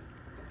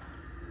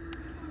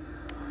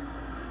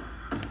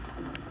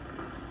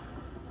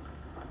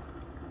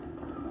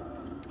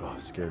 Oh,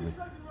 it scared me.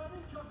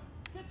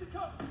 Get to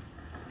cover.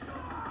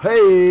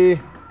 Hey!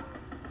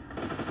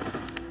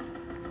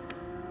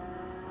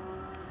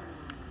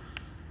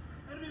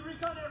 Enemy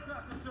recon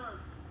aircraft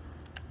observed.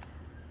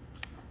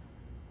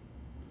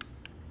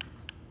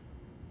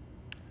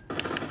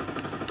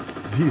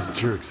 These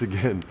jerks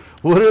again.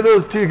 What are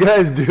those two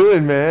guys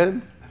doing,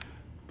 man?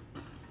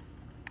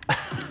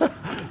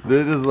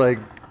 They're just like,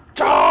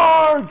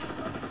 charge!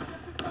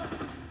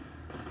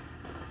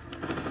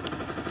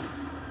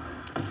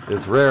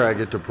 It's rare I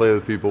get to play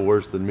with people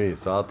worse than me,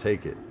 so I'll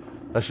take it.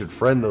 I should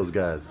friend those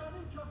guys.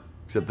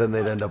 Except then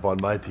they'd end up on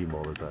my team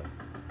all the time.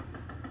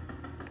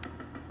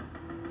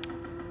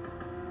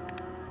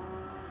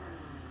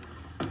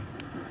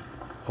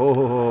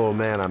 Oh,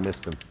 man, I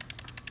missed him.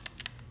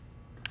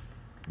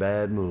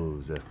 Bad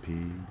moves,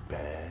 FP.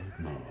 Bad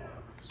moves.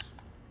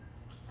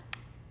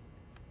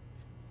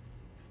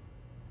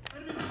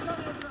 Enemy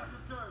recon aircraft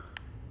observed.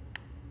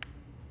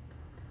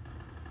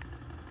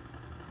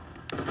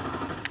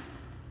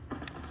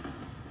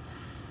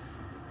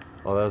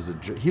 Oh, that was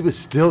he was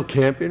still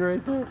camping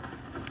right there?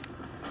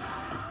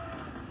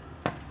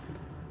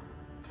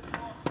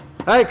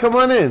 Hey, come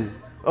on in.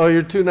 Oh,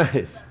 you're too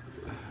nice.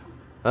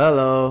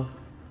 Hello.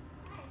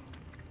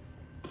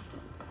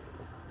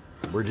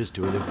 We're just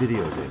doing a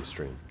video game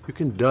stream. You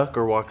can duck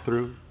or walk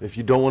through. If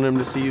you don't want him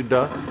to see you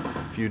duck,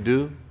 if you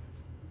do,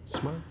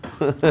 smart.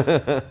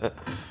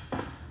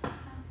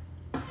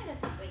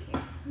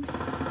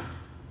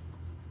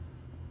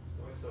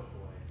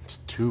 It's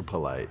too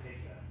polite.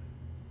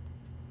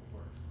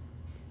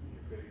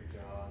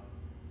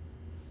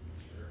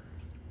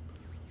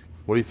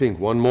 What do you think?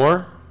 One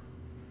more?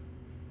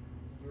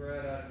 We're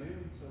at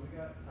noon, so we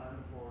got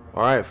time for...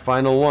 All right,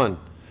 final one.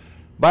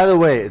 By the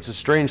way, it's a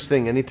strange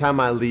thing. Anytime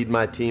I lead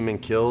my team in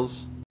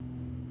kills,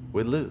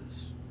 we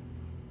lose.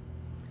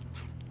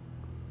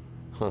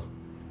 Huh.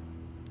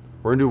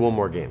 We're going to do one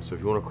more game, so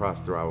if you want to cross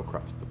through, I will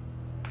cross through.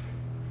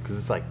 Because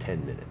it's like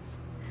 10 minutes.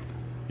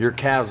 Your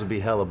calves will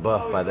be hella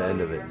buff by the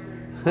end of it.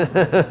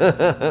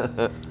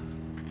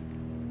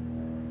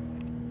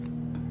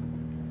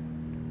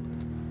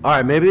 All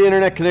right, maybe the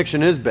internet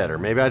connection is better.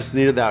 Maybe I just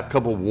needed that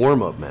couple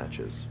warm-up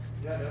matches.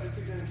 Yeah, the other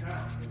two didn't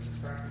count. It was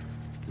just practice.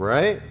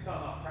 Right?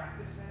 Talking about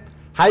practice, man?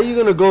 How are you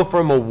going to go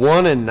from a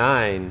 1 and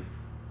 9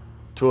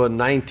 to a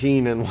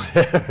 19 and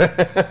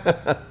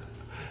whatever?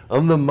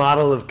 I'm the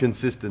model of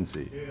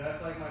consistency. Dude,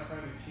 that's like my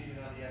friend who cheated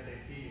on the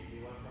SATs. He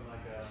went from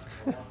like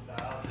a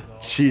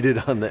 1,000. Cheated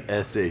on the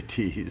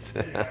SATs.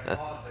 They got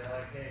caught. They're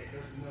like, hey,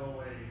 there's no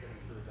way you can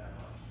improve that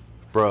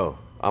much. Bro,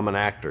 I'm an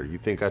actor. You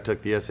think I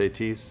took the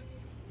SATs?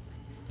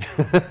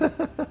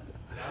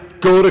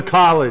 Go to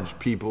college,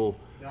 people.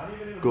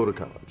 Go to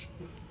college.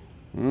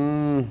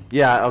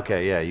 Yeah,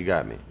 okay, yeah, you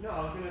got me. No, I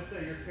was gonna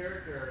say your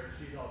character,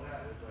 She's All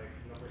That, was like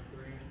number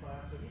 3 in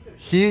class. So he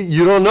took.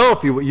 You don't know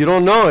if you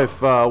don't know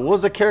if what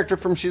was the character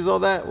from She's All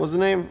That? What's the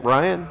name?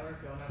 Ryan?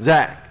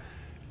 Zach.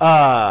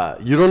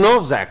 You don't know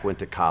if Zach went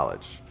to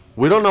college.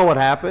 We don't know what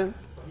happened.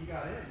 But he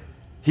got in.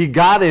 He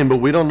got in, but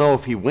we don't know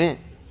if he went.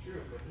 It's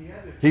true, but he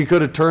had to. He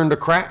could have turned to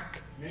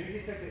crack. Maybe he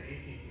took the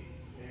ACTs.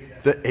 Maybe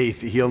that. The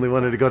AC. He only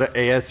wanted to go to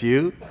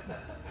ASU.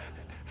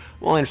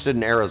 I'm only interested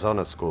in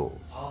Arizona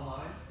schools.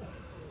 Online?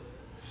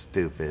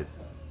 Stupid.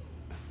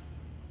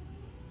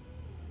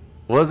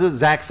 Was it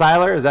Zach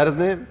Seiler? Is that his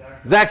name?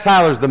 Zach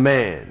Seiler's the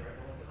man.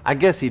 I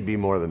guess he'd be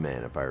more the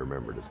man if I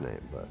remembered his name,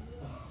 but.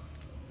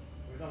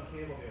 He was on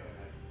cable the other night.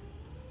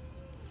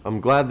 I'm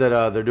glad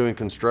that they're doing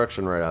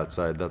construction right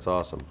outside. That's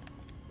awesome.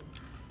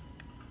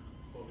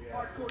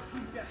 Hardcore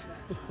team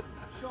deathmatch.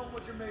 Show 'em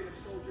what you're made of,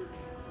 soldier.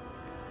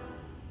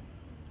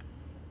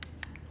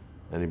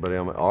 Anybody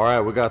on my... All right,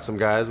 we got some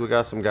guys. We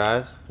got some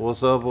guys.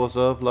 What's up? What's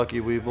up?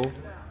 Lucky Weevil. Now,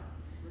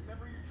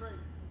 remember your training.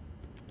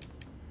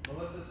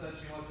 Melissa said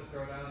she wants to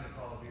throw down in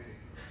Call of Duty.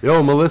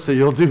 Yo, Melissa,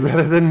 you'll do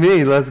better than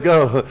me. Let's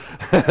go. She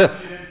didn't say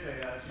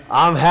that. She said,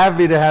 I'm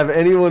happy to have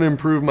anyone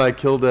improve my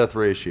kill-death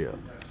ratio. she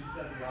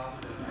said the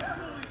opposite.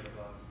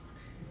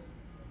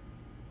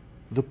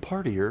 The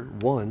partier,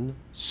 one,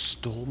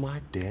 stole my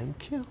damn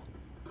kill.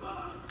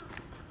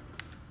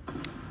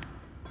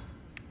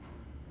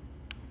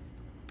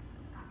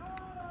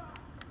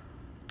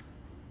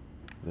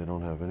 They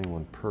don't have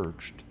anyone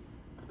perched.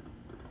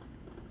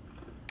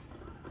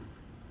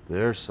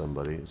 There's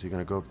somebody. Is he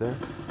going to go up there?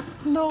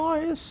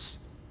 Nice.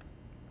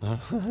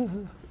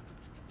 Oh,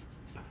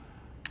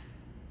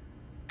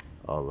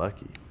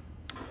 lucky.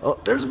 Oh,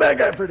 there's a bad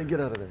guy. Freddie, get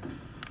out of there.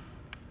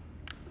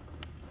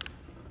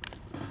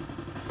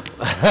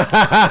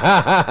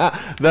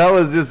 That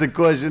was just a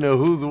question of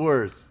who's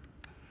worse.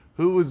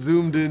 Who was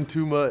zoomed in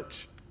too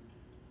much?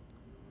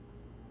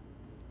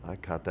 I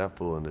caught that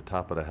fool in the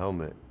top of the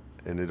helmet,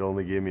 and it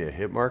only gave me a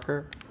hit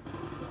marker.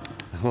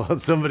 Well,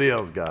 somebody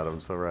else got him,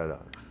 so right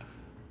on.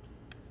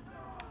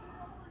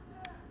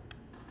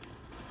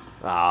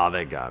 Ah,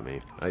 they got me.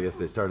 I guess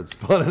they started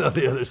spawning on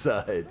the other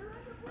side.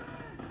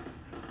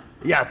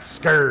 Yeah,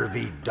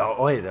 scurvy dog.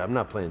 Wait, I'm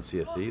not playing Sea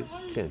of Thieves.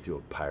 Can't do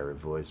a pirate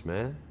voice,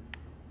 man.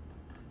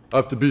 I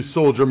have to be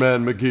Soldier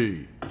Man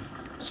McGee.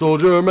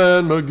 Soldier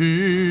Man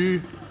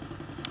McGee.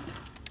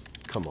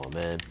 Come on,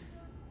 man.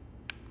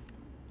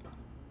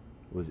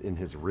 It was in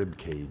his rib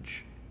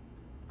cage.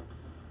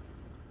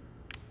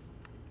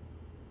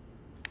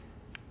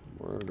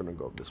 We're gonna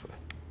go up this way.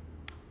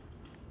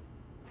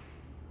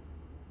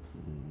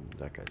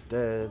 That guy's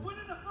dead.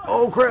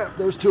 Oh crap,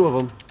 there's two of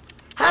them.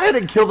 How did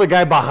it kill the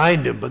guy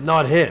behind him, but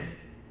not him?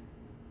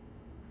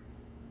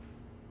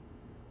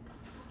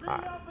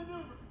 Alright.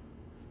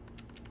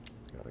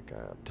 Got a guy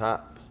up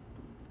top.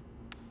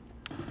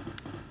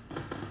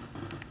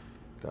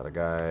 Got a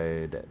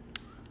guy dead.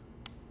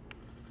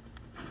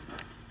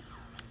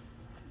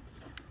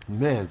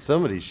 Man,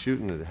 somebody's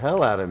shooting the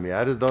hell out of me.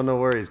 I just don't know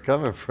where he's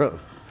coming from.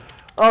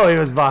 Oh, he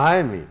was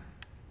behind me.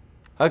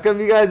 How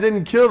come you guys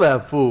didn't kill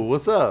that fool?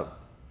 What's up?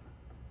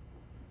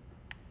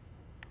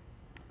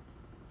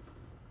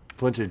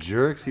 Bunch of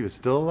jerks. He was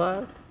still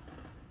alive?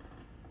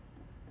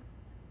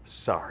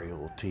 Sorry,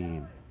 old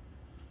team.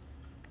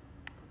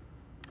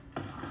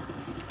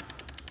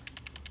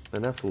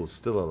 And that fool's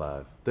still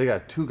alive. They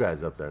got two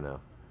guys up there now.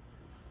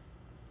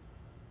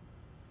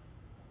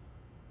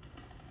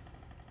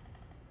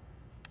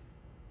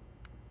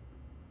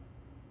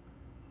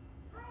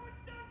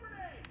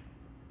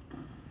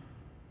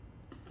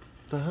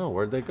 The hell?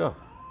 Where'd they go?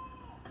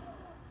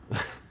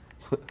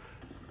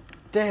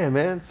 Damn,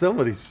 man.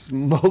 Somebody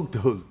smoked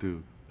those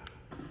dudes.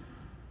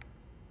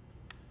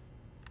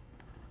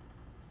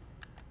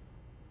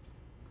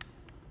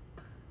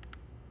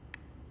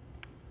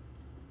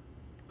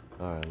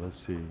 Alright, let's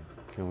see.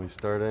 Can we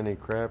start any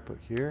crap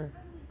here?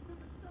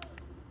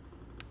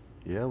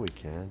 Yeah, we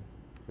can.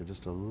 They're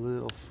just a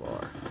little far.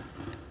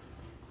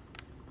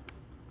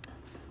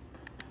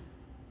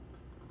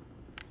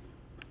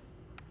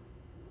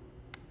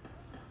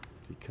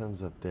 If he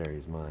comes up there,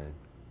 he's mine.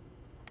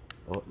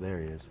 Oh, there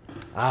he is.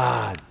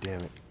 Ah,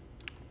 damn it.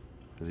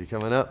 Is he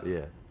coming up?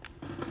 Yeah.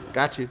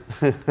 Got you.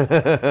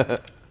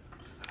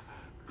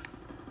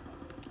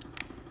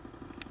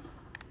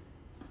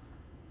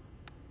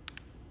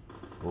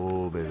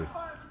 Oh, baby.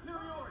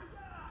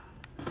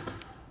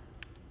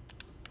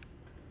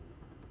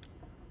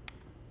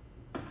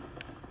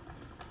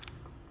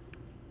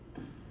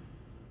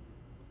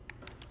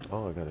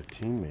 Oh, I got a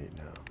teammate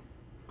now.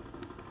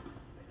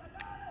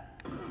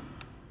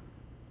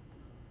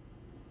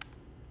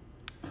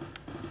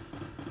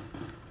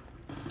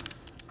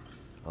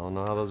 I don't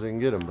know how those can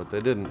get him, but they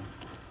didn't.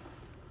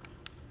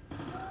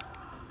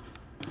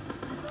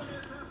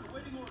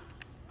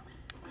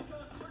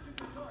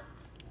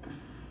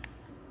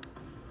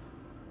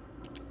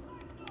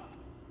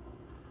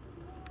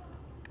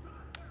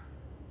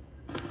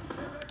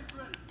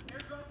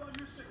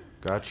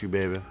 Got you,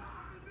 baby.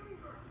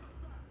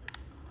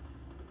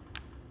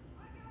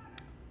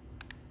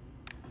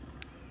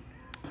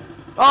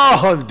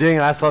 Oh, dang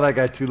it. I saw that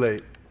guy too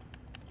late.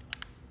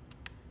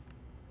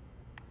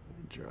 Let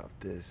me drop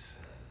this.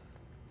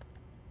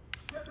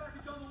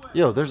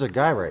 Yo, there's a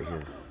guy right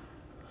here.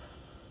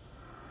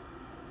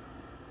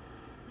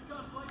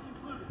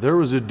 There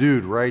was a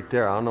dude right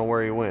there. I don't know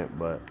where he went,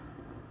 but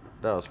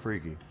that was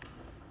freaky.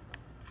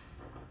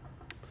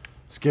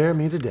 Scare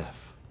me to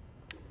death.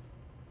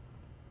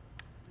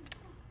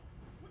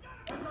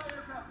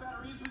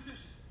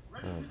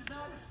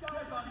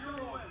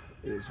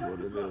 Is what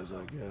it is,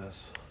 I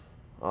guess.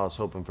 I was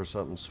hoping for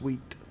something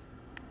sweet.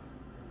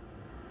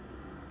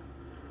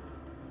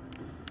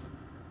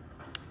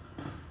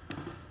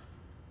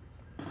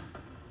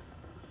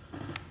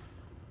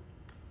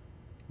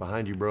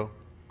 Behind you, bro.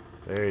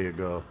 There you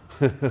go.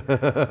 Recon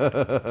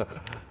airborne.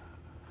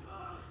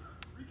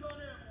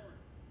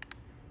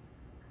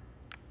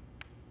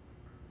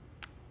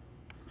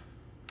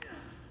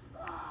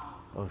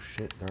 Oh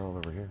shit, they're all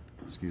over here.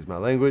 Excuse my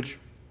language.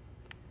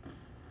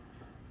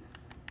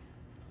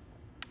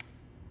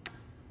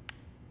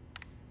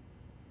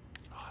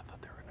 Oh, I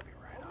thought they were gonna be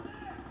right on.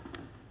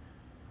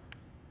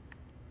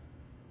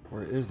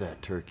 Where is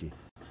that turkey?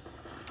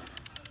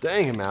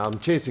 Dang it, man, I'm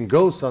chasing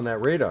ghosts on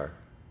that radar.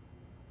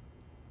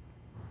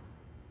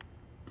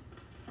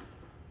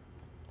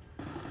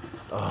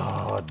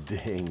 Oh,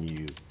 dang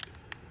you.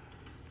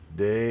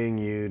 Dang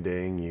you,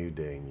 dang you,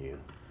 dang you.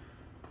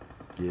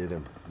 Get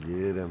him,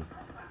 get him.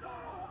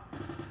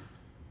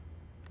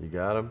 You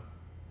got him?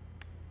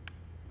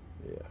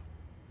 Yeah.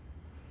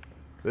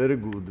 Very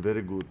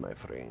good, my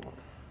friend.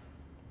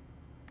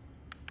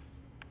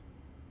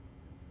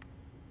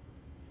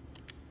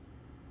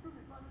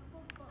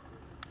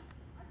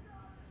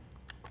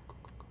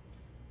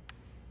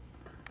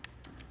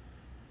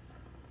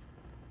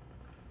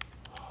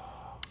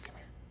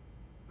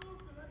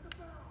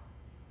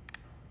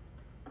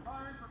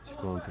 Is he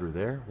going through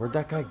there? Where'd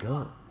that guy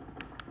go?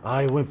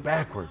 Ah, he went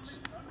backwards.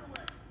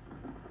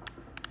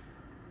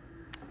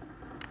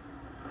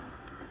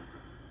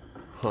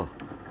 Huh.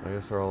 I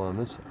guess they're all on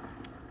this side.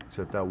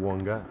 Except that one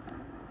guy.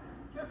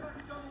 Care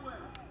package on the way.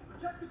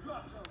 Protect the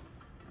drop zone.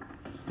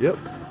 Yep.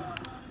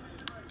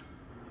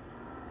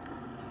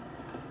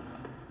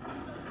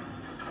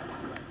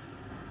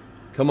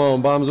 Come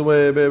on, bombs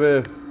away,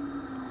 baby.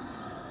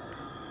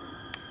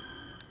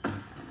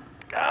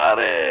 Got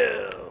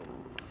him!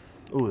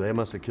 Ooh, they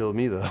must have killed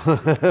me,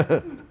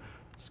 though.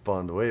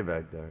 Spawned away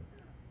back there.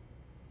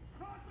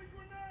 Tossing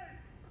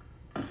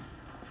grenade.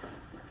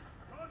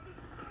 Tossing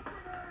stun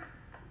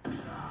grenade.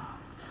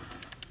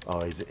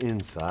 Oh, he's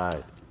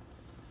inside.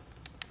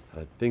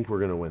 I think we're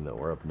going to win, though.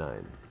 We're up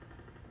 9.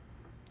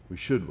 We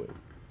should win.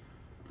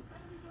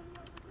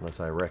 Unless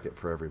I wreck it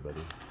for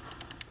everybody.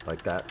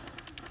 Like that.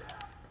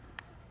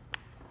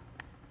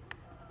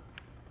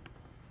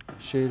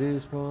 Shady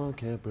spawn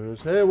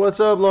campers. Hey,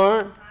 what's up,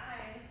 Lauren? Hi.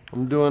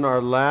 I'm doing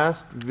our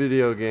last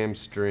video game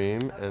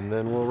stream, and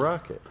then we'll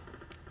rock it.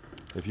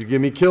 If you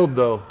get me killed,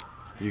 though,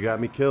 you got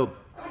me killed.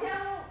 Oh no!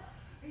 Are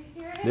you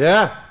serious?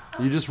 Yeah,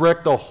 you just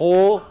wrecked the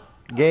whole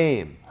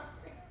game.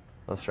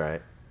 That's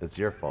right. It's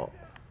your fault.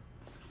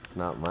 It's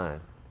not mine.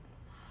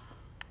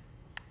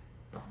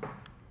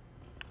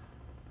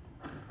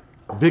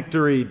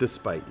 Victory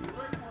despite you. Great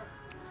work.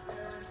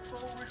 They're in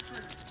full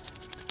retreat.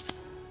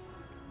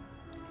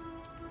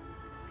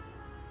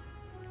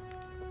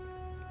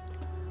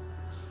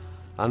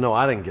 I know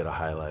I didn't get a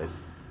highlight.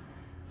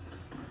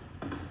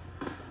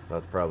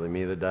 That's probably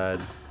me that died.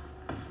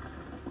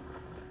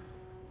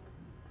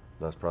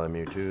 That's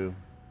probably me too.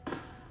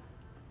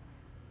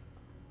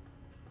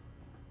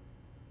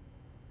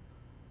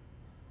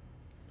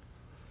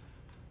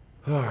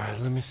 All right,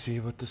 let me see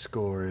what the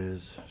score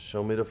is.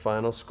 Show me the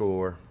final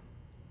score.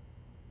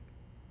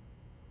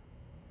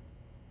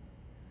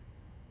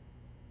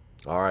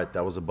 All right,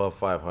 that was above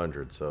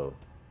 500, so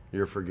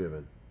you're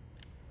forgiven.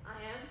 I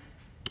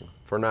am?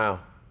 For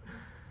now.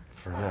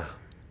 For now.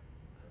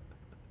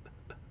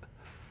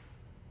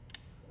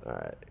 All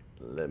right,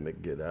 let me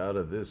get out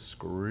of this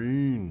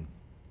screen.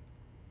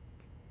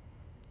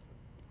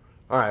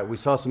 All right, we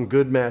saw some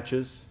good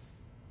matches.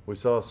 We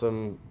saw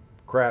some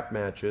crap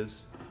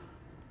matches.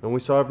 And we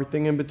saw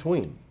everything in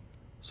between.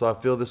 So I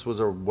feel this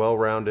was a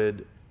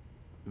well-rounded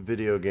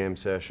video game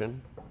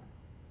session.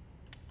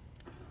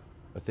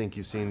 I think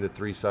you've seen the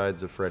 3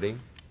 sides of Freddie.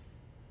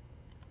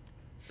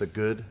 The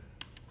good,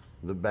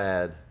 the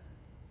bad,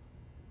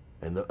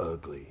 and the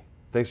ugly.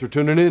 Thanks for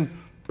tuning in.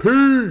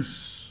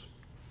 Peace!